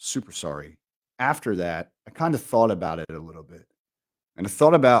super, super sorry. after that, I kind of thought about it a little bit. And I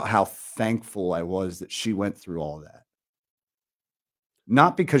thought about how thankful I was that she went through all that.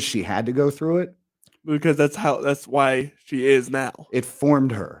 Not because she had to go through it. Because that's why she is now. It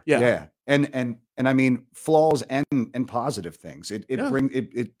formed her. Yeah. Yeah. And I mean, flaws and positive things.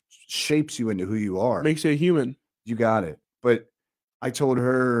 It shapes you into who you are. Makes you a human. You got it. But I told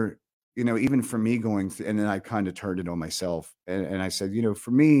her, you know, even for me going through, and then I kind of turned it on myself. And I said, you know, for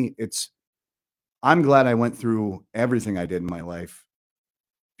me, I'm glad I went through everything I did in my life,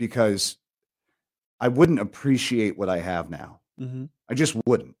 because I wouldn't appreciate what I have now. Mm-hmm. I just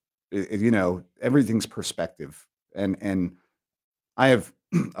wouldn't. You know, everything's perspective, and I have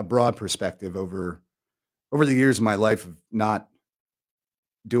a broad perspective over the years of my life of not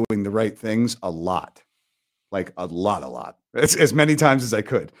doing the right things a lot, like a lot, as many times as I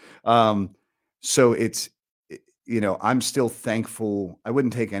could. So you know, I'm still thankful. I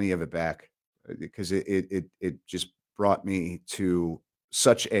wouldn't take any of it back, because it just brought me to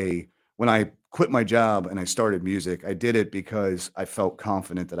when I quit my job and I started music, I did it because I felt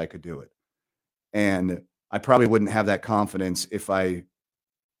confident that I could do it. And I probably wouldn't have that confidence if I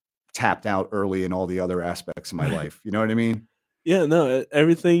tapped out early in all the other aspects of my life. You know what I mean? Yeah, no,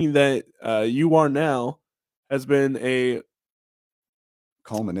 everything that you are now has been a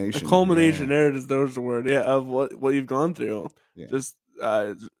culmination. Yeah. There's the word, yeah, of what you've gone through. Yeah. Just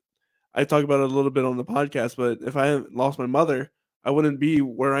I talk about it a little bit on the podcast, but if I hadn't lost my mother, I wouldn't be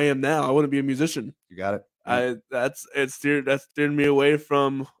where I am now. I wouldn't be a musician. You got it. Yeah. That steered me away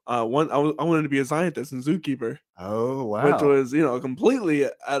from I wanted to be a scientist and zookeeper. Oh wow! Which was, you know, completely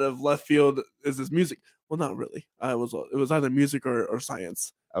out of left field. Is this music? Well, not really. It was either music or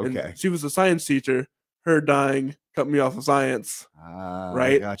science. Okay. And she was a science teacher. Her dying cut me off of science.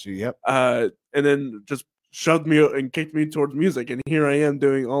 Right. Got you. Yep. And then just shoved me and kicked me towards music, and here I am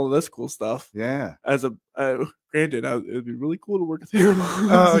doing all of this cool stuff. Yeah. As a granted, it'd be really cool to work with you.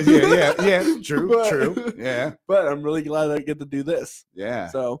 Oh yeah. True. Yeah. But I'm really glad I get to do this. Yeah.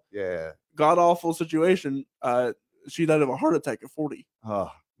 So yeah. God awful situation. She died of a heart attack at 40.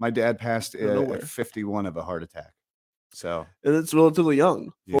 Oh, my dad passed at 51 of a heart attack. So, and it's relatively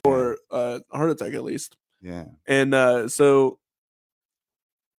young for a heart attack, at least. Yeah. And so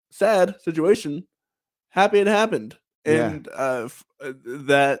sad situation. Happy it happened. And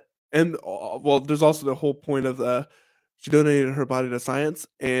that, and well, there's also the whole point of she donated her body to science,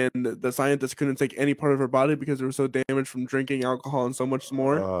 and the scientists couldn't take any part of her body because they were so damaged from drinking alcohol and so much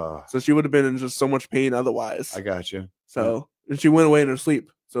more. So she would have been in just so much pain otherwise. I got you. So, and she went away in her sleep.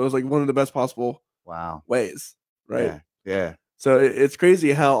 So it was like one of the best possible ways, right? Yeah. So it's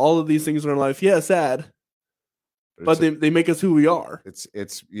crazy how all of these things in our life, sad, but they make us who we are. It's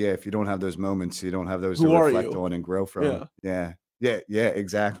if you don't have those moments, you don't have those to reflect on and grow from. Yeah,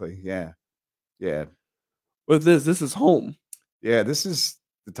 exactly. Yeah. With this is Home. Yeah, this is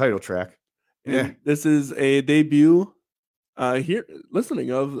the title track. And this is a debut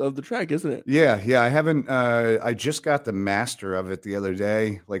listening of the track, isn't it? Yeah. I haven't I just got the master of it the other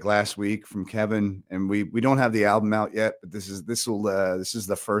day, like last week, from Kevin, and we don't have the album out yet, but this is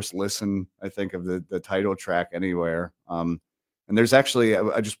the first listen, I think, of the title track anywhere. And there's actually,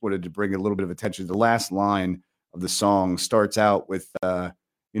 I just wanted to bring a little bit of attention. The last line of the song starts out with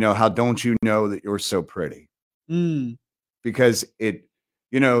how don't you know that you're so pretty? Because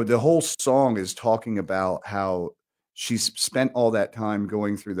the whole song is talking about how she's spent all that time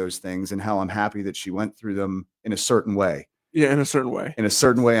going through those things, and how I'm happy that she went through them in a certain way. Yeah, in a certain way. In a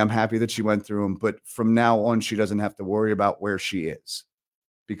certain way, I'm happy that she went through them. But from now on, she doesn't have to worry about where she is,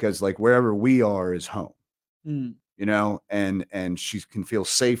 because like wherever we are is home. And she can feel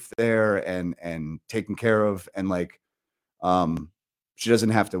safe there and taken care of, and like she doesn't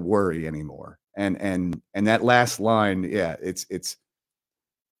have to worry anymore. And that last line, it's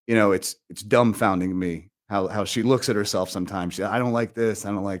dumbfounding me. How she looks at herself sometimes. I don't like this.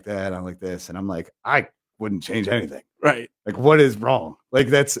 I don't like that. I don't like this. And I'm like, I wouldn't change anything. Right. Like, what is wrong? Like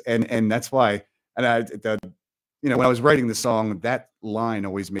that's, and that's why, and when I was writing the song, that line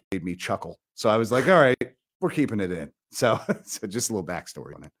always made me chuckle. So I was like, all right, we're keeping it in. So just a little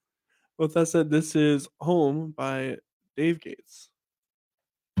backstory on it. With that said, this is Home by Dave Gates.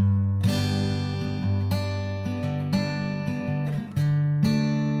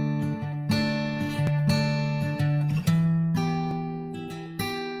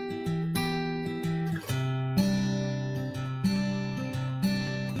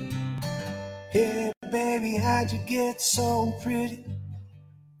 Hey baby, how'd you get so pretty?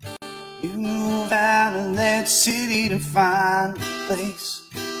 You moved out of that city to find a place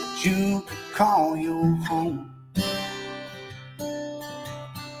that you could call your home.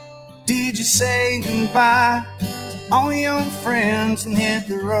 Did Did you say goodbye to all your friends and hit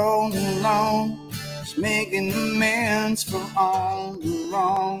the road alone? Just making amends for all the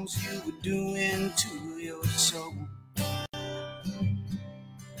wrongs you were doing to your soul.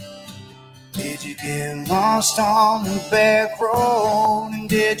 Did you get lost on the back road? And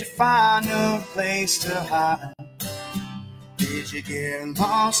did you find a place to hide? Did you get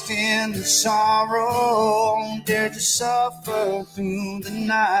lost in the sorrow? Did you suffer through the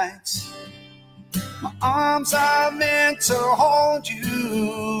nights? My arms are meant to hold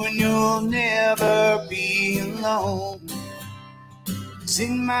you, and you'll never be alone. 'Cause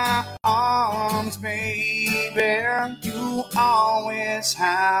in my arms, baby, you always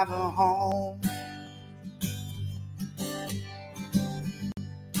have a home.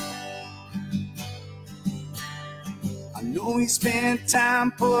 I know we spent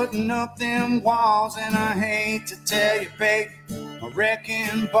time putting up them walls, and I hate to tell you, baby, a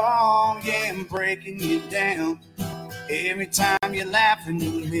wrecking ball, yeah, I'm breaking you down every time you're laughing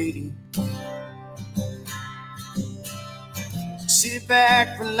at me. Sit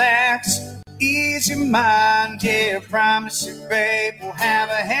back, relax, ease your mind, yeah, promise you, babe, we'll have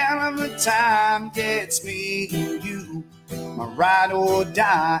a hell of a time, yeah, it's me and you, my ride or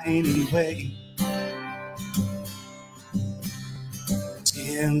die anyway.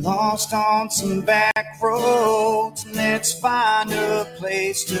 Get lost on some back roads, and let's find a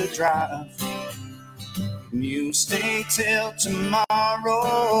place to drive. You stay till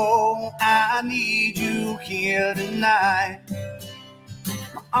tomorrow, I need you here tonight.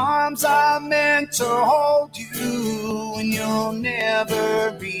 My arms are meant to hold you, and you'll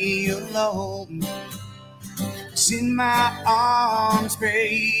never be alone. 'Cause in my arms,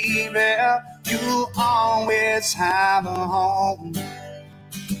 baby, you'll always have a home.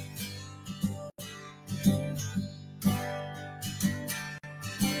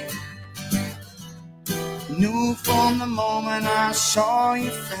 Knew from the moment I saw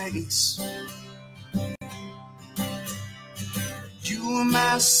your face, you were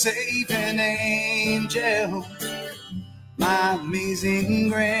my saving angel, my amazing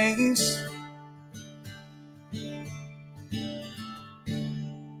grace.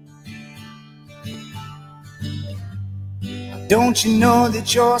 Don't you know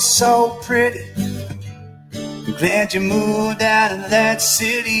that you're so pretty? I'm glad you moved out of that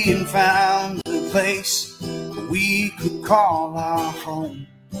city and found a place we could call our home.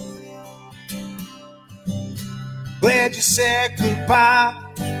 Glad you said goodbye.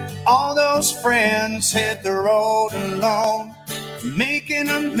 All those friends hit the road alone, making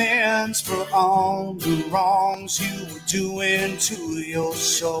amends for all the wrongs you were doing to your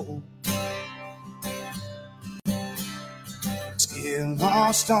soul. Let's get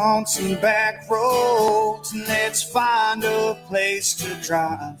lost on some back roads, and let's find a place to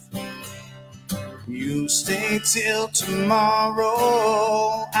drive. You stay till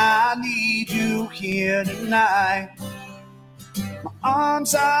tomorrow, I need you here tonight. My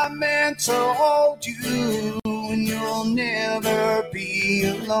arms are meant to hold you, and you'll never be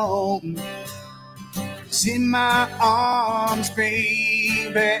alone. 'Cause in my arms,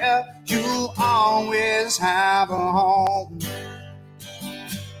 baby, you'll always have a home.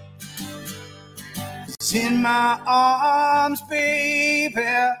 'Cause in my arms,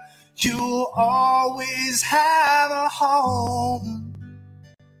 baby, you'll always have a home.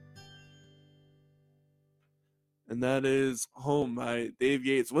 And that is Home by Dave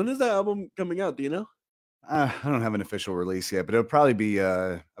Gates. When is that album coming out? Do you know? I don't have an official release yet, but it'll probably be,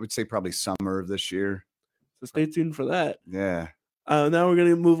 I would say probably summer of this year. So stay tuned for that. Yeah. Now we're going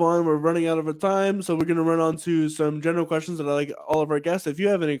to move on. We're running out of our time, so we're going to run on to some general questions that I like all of our guests. If you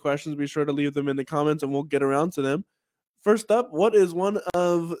have any questions, be sure to leave them in the comments, and we'll get around to them. First up, what is one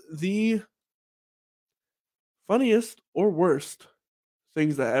of the funniest or worst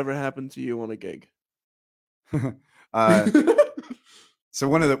things that ever happened to you on a gig? So I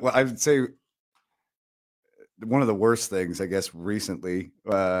would say one of the worst things, I guess, recently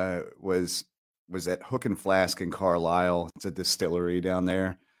was at Hook and Flask in Carlisle. It's a distillery down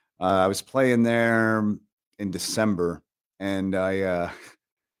there. I was playing there in December, and they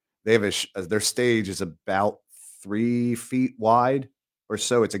have their stage is about 3 feet wide or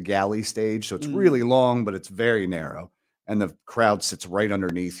so. It's a galley stage, so it's really long, but it's very narrow, and the crowd sits right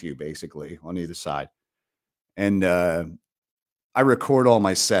underneath you, basically on either side. And I record all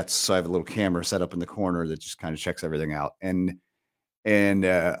my sets, so I have a little camera set up in the corner that just kind of checks everything out. And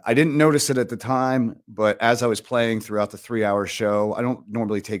I didn't notice it at the time, but as I was playing throughout the 3-hour show, I don't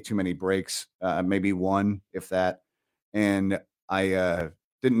normally take too many breaks, maybe one, if that. And I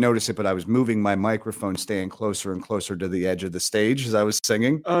didn't notice it, but I was moving my microphone stand closer and closer to the edge of the stage as I was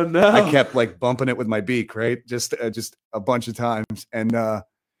singing. Oh no! I kept like bumping it with my beak, right? Just a bunch of times. And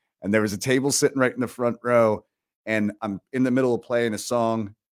there was a table sitting right in the front row, and I'm in the middle of playing a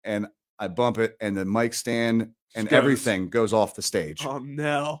song, and I bump it, and the mic stand and everything goes off the stage. Oh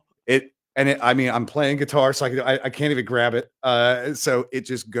no! I mean, I'm playing guitar, so I can't even grab it. So it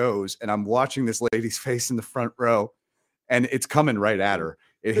just goes, and I'm watching this lady's face in the front row, and it's coming right at her.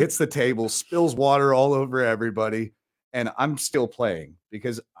 It hits the table, spills water all over everybody, and I'm still playing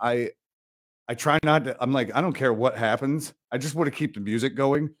because I try not to. I'm like, I don't care what happens. I just want to keep the music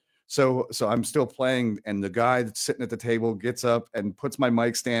going. So I'm still playing, and the guy that's sitting at the table gets up and puts my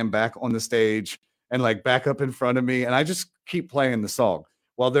mic stand back on the stage and like back up in front of me, and I just keep playing the song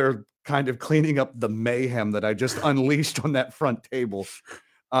while they're kind of cleaning up the mayhem that I just unleashed on that front table.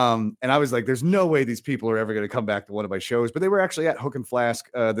 And I was like, there's no way these people are ever going to come back to one of my shows, but they were actually at Hook and Flask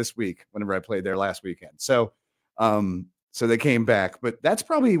this week whenever I played there last weekend. So they came back, but that's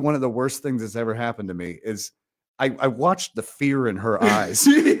probably one of the worst things that's ever happened to me is I watched the fear in her eyes.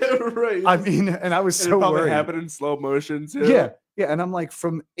 Yeah, right. I mean, and I was so worried. It happened in slow motion too. Yeah. Yeah. And I'm like,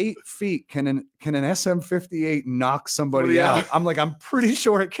 from 8 feet, can an SM-58 knock somebody out? I'm like, I'm pretty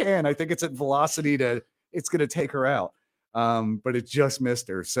sure it can. I think it's at velocity it's going to take her out. But it just missed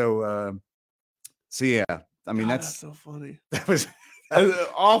her. So yeah, I mean, that's so funny. That was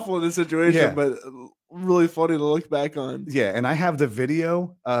awful in the situation, but really funny to look back on. Yeah. And I have the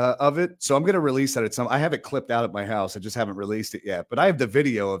video of it. So I'm going to release that I have it clipped out at my house. I just haven't released it yet, but I have the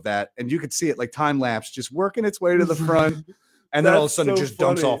video of that, and you could see it like time lapse, just working its way to the front. And then all of a sudden it just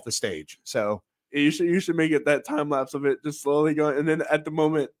dumps off the sage. So you should make it that time lapse of it just slowly going, and then at the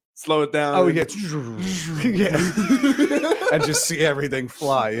moment slow it down. Oh yeah. And just see everything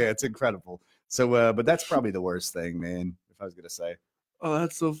fly. Yeah, it's incredible. So but that's probably the worst thing, man, if I was gonna say. Oh,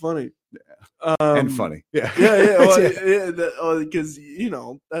 that's so funny. Yeah. And funny. Yeah. Yeah. Well, because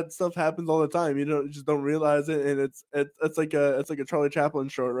that stuff happens all the time. You just don't realize it, and it's like a Charlie Chaplin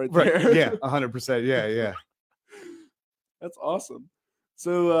short right there. Right. Yeah, 100%. Yeah. That's awesome.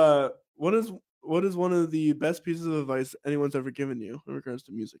 So what is one of the best pieces of advice anyone's ever given you in regards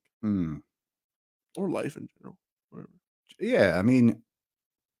to music? Or life in general? Whatever. Yeah, I mean,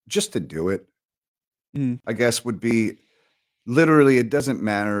 just to do it, I guess would be literally, it doesn't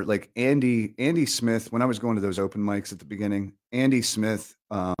matter. Like Andy Smith, when I was going to those open mics at the beginning, Andy Smith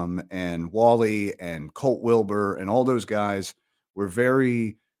and Wally and Colt Wilbur and all those guys were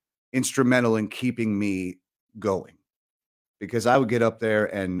very instrumental in keeping me going. Because I would get up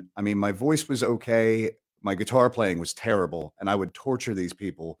there and, I mean, my voice was okay. My guitar playing was terrible. And I would torture these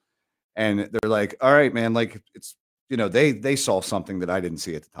people. And they're like, all right, man, like it's, they saw something that I didn't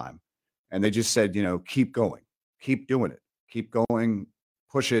see at the time. And they just said, keep going, keep doing it, keep going,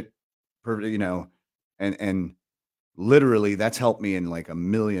 push it, and literally that's helped me in like a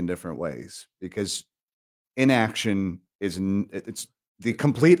million different ways, because inaction it's the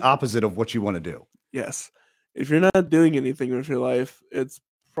complete opposite of what you want to do. Yes. If you're not doing anything with your life, it's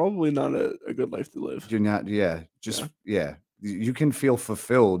probably not a good life to live. You're not, you can feel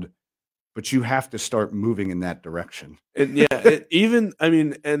fulfilled, but you have to start moving in that direction. And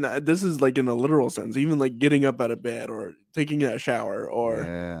this is like in a literal sense, even like getting up out of bed or taking a shower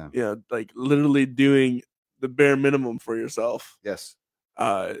or, like literally doing the bare minimum for yourself. Yes.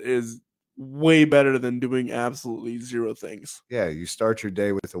 Is way better than doing absolutely zero things. Yeah, you start your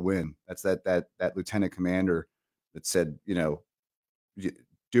day with a win. That's that lieutenant commander that said,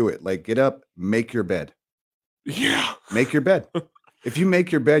 do it. Like, get up, make your bed. Yeah. Make your bed. If you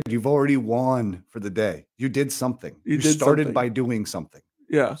make your bed, you've already won for the day. You did something. You started by doing something.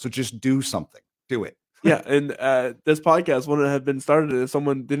 Yeah. So just do something. Do it. Yeah, and this podcast wouldn't have been started if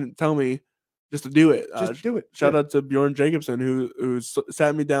someone didn't tell me just to do it. Just do it. Shout out to Bjorn Jacobson, who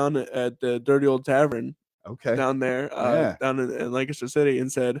sat me down at the Dirty Old Tavern down there, down in Lancaster City,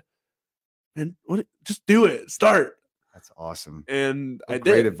 and said, "Man, just do it. Start." That's awesome. And I did.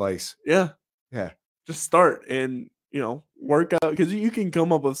 Great advice. Yeah. Yeah. Just start and, work out, because you can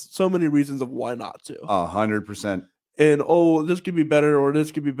come up with so many reasons of why not to. 100%. And, this could be better or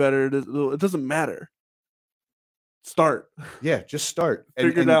this could be better. It doesn't matter. Start. Yeah, just start.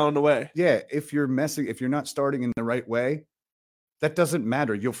 Figure it out on the way. Yeah, if you're not starting in the right way, that doesn't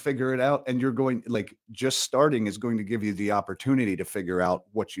matter. You'll figure it out, and you're going, like, just starting is going to give you the opportunity to figure out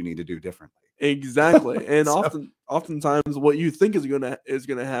what you need to do differently. Exactly. And oftentimes what you think is gonna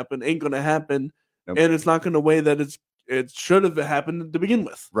happen ain't gonna happen. Nope. And it's not gonna way that it should have happened to begin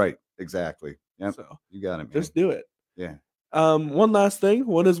with. Right. Exactly. Yeah. So you got it, man. Just do it. Yeah. One last thing.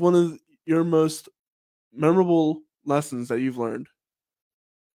 What is one of your most memorable lessons that you've learned?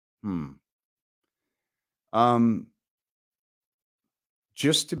 Hmm. Um,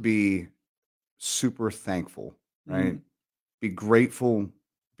 just to be super thankful, right? Mm. Be grateful,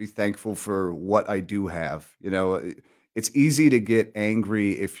 be thankful for what I do have. It's easy to get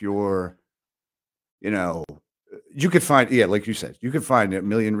angry if you're, you know, you could find, yeah, like you said, you could find a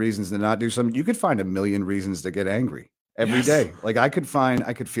million reasons to not do something. You could find a million reasons to get angry every Yes. day. Like I could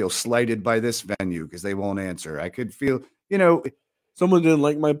feel slighted by this venue because they won't answer. I could feel, you know, Someone didn't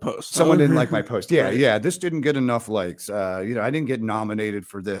like my post. someone Huh? didn't like my post. Yeah, Right. yeah, this didn't get enough likes. I didn't get nominated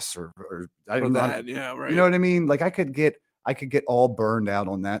for this or I For didn't, that. Yeah. you know Right. what I mean? Like I could get all burned out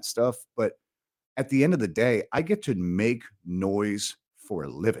on that stuff, but at the end of the day, I get to make noise for a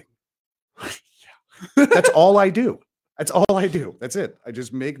living. That's all I do. That's all I do. That's it. I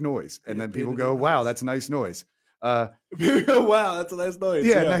just make noise. And then people go, wow, that's nice noise. Wow, that's a nice noise.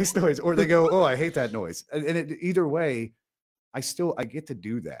 Yeah, Yeah. nice noise. Or they go, oh, I hate that noise. And either way, I get to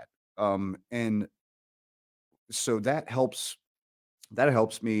do that. And so that helps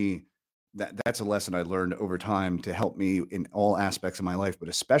me. That's a lesson I learned over time to help me in all aspects of my life, but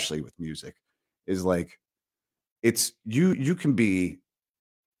especially with music, is like it's you can be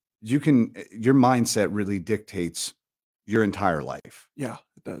you can your mindset really dictates your entire life Yeah,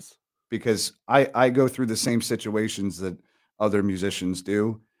 it does. because I go through the same situations that other musicians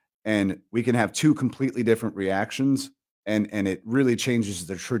do, and we can have two completely different reactions, and it really changes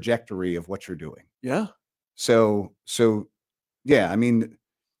the trajectory of what you're doing. Yeah. So yeah, I mean,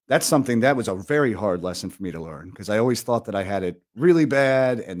 that's something that was a very hard lesson for me to learn because I always thought that I had it really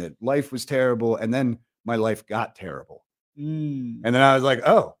bad and that life was terrible, and then my life got terrible. Mm. And then I was like,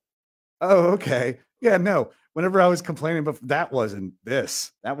 oh, okay. Yeah, no. Whenever I was complaining, but that wasn't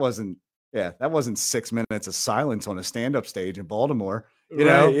this. That wasn't 6 minutes of silence on a stand-up stage in Baltimore.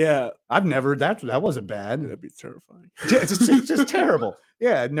 Right. Yeah. I've never that wasn't bad. That'd be terrifying. Yeah, it's just terrible.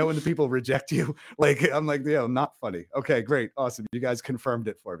 Yeah, knowing the people reject you. Like, I'm like, yeah, not funny. Okay, great. Awesome. You guys confirmed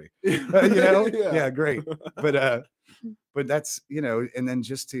it for me. Yeah. Yeah, great. But that's, and then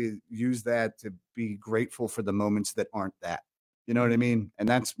just to use that to be grateful for the moments that aren't that. You know what I mean? And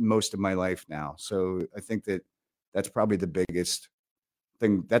that's most of my life now. So I think that's probably the biggest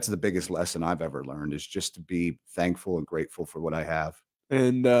thing. That's the biggest lesson I've ever learned is just to be thankful and grateful for what I have.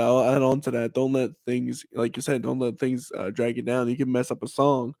 And I'll add on to that. Don't let things, like you said, don't let things drag you down. You can mess up a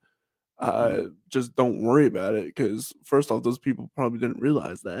song. Just don't worry about it because first off, those people probably didn't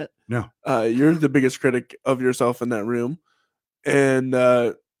realize that. No. You're the biggest critic of yourself in that room, and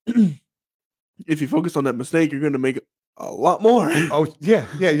if you focus on that mistake, you're going to make a lot more. Oh yeah.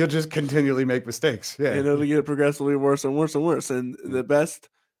 You'll just continually make mistakes. Yeah. And it'll get progressively worse and worse and worse. And the best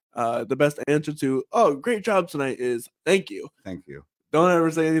answer to great job tonight is thank you. Thank you. Don't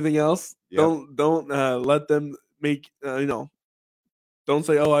ever say anything else. Yep. Don't let them make don't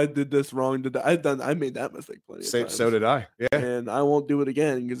say, "Oh, I did this wrong." I made that mistake plenty of times. So did I. Yeah. And I won't do it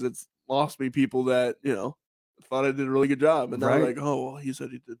again because it's lost me people that thought I did a really good job, and now they're Right. like, "Oh, well, he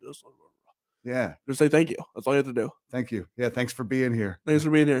said he did this." Yeah. Just say thank you. That's all you have to do. Thank you. Yeah. Thanks for being here. Thanks for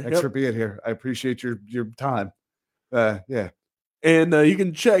being here. Thanks Yep. for being here. I appreciate your time. Yeah. And you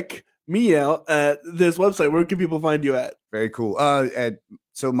can check me out at this website. Where can people find you at? Very cool.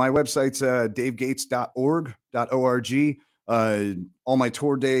 So my website's davegates.org. All my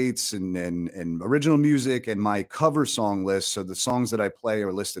tour dates and original music and my cover song list. So the songs that I play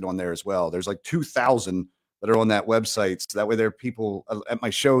are listed on there as well. There's like 2,000 that are on that website. So that way there are people at my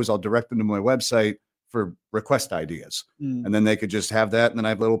shows, I'll direct them to my website for request ideas. And then they could just have that. And then I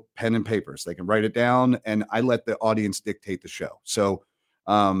have little pen and paper so they can write it down. And I let the audience dictate the show. So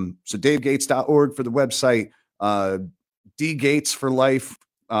davegates.org for the website, D Gates for life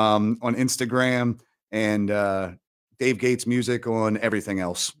on Instagram, and Dave Gates Music on everything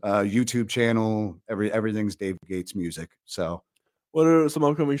else. YouTube channel, everything's Dave Gates Music. So what are some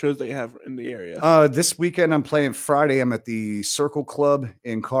upcoming shows that you have in the area? This weekend I'm playing Friday. I'm at the Circle Club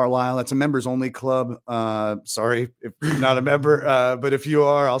in Carlisle. That's a members only club. Sorry if you're not a member, but if you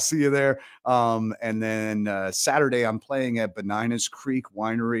are, I'll see you there. And then Saturday I'm playing at Beninas Creek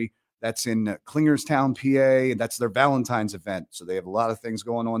Winery. That's in Klingerstown, PA. And that's their Valentine's event. So they have a lot of things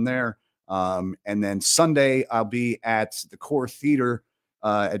going on there. And then Sunday I'll be at the Core Theater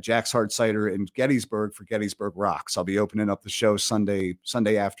at Jack's Hard Cider in Gettysburg for Gettysburg Rocks. I'll be opening up the show Sunday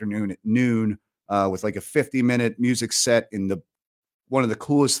afternoon at noon with like a 50-minute music set in one of the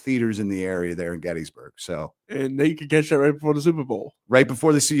coolest theaters in the area there in Gettysburg. So, and they can catch that right before the Super Bowl. Right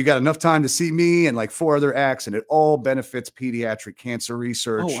before you got enough time to see me and like 4 other acts, and it all benefits pediatric cancer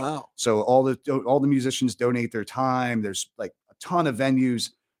research. Oh wow! So all the musicians donate their time. There's like a ton of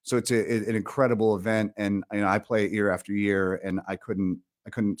venues. So it's an incredible event, and I play it year after year, and I couldn't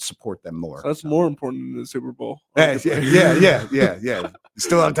support them more. So that's more important than the Super Bowl. Yeah.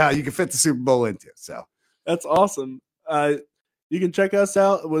 Still have time. You can fit the Super Bowl into it. So that's awesome. You can check us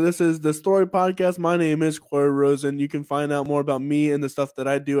out. Well, this is the Story Podcast. My name is Corey Rosen. You can find out more about me and the stuff that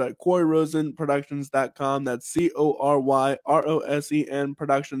I do at CoreyRosenProductions.com. That's CORYROSEN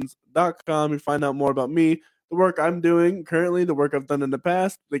Productions.com. You find out more about me, the work I'm doing currently, the work I've done in the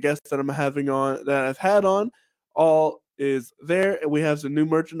past, the guests that I'm having on, that I've had on, all is there. And we have some new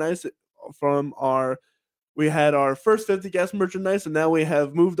merchandise from we had our first 50 guest merchandise, and now we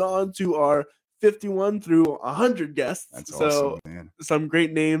have moved on to our 51 through 100 guests. That's so awesome, man. Some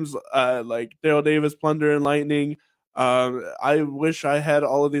great names like Daryl Davis, Plunder, and Lightning. I wish I had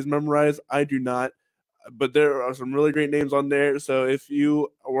all of these memorized. I do not, but there are some really great names on there. So if you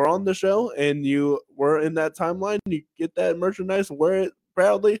were on the show and you were in that timeline, you get that merchandise, wear it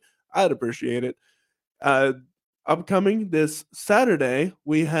proudly, I'd appreciate it. Upcoming this Saturday,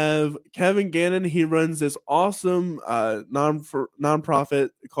 we have Kevin Gannon. He runs this awesome nonprofit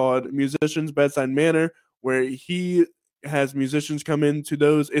called Musicians Bedside Manor, where he has musicians come into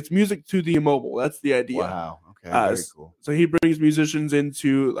those. It's music to the immobile. That's the idea. Wow. Okay. Very cool. So he brings musicians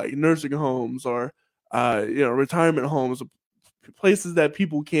into like nursing homes or retirement homes, places that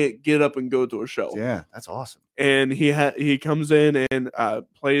people can't get up and go to a show. Yeah, that's awesome. And he comes in and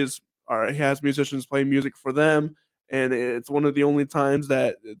plays. He has musicians play music for them, and it's one of the only times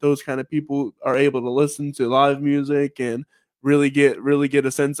that those kind of people are able to listen to live music and really get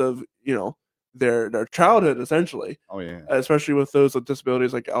a sense of their childhood, essentially. Oh yeah, especially with those with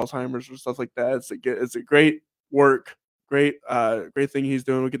disabilities like Alzheimer's or stuff like that. It's a great work, great thing he's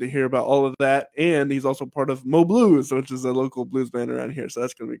doing. We get to hear about all of that, and he's also part of Mo Blues, which is a local blues band around here. So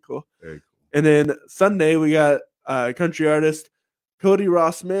that's gonna be cool. Very cool. And then Sunday we got country artist Cody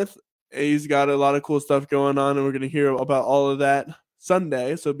Ross Smith. He's got a lot of cool stuff going on, and we're going to hear about all of that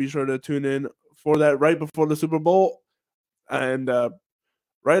Sunday. So be sure to tune in for that right before the Super Bowl and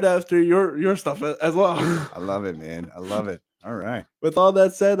right after your stuff as well. I love it, man. I love it. All right. With all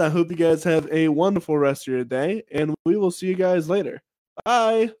that said, I hope you guys have a wonderful rest of your day, and we will see you guys later.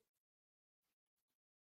 Bye.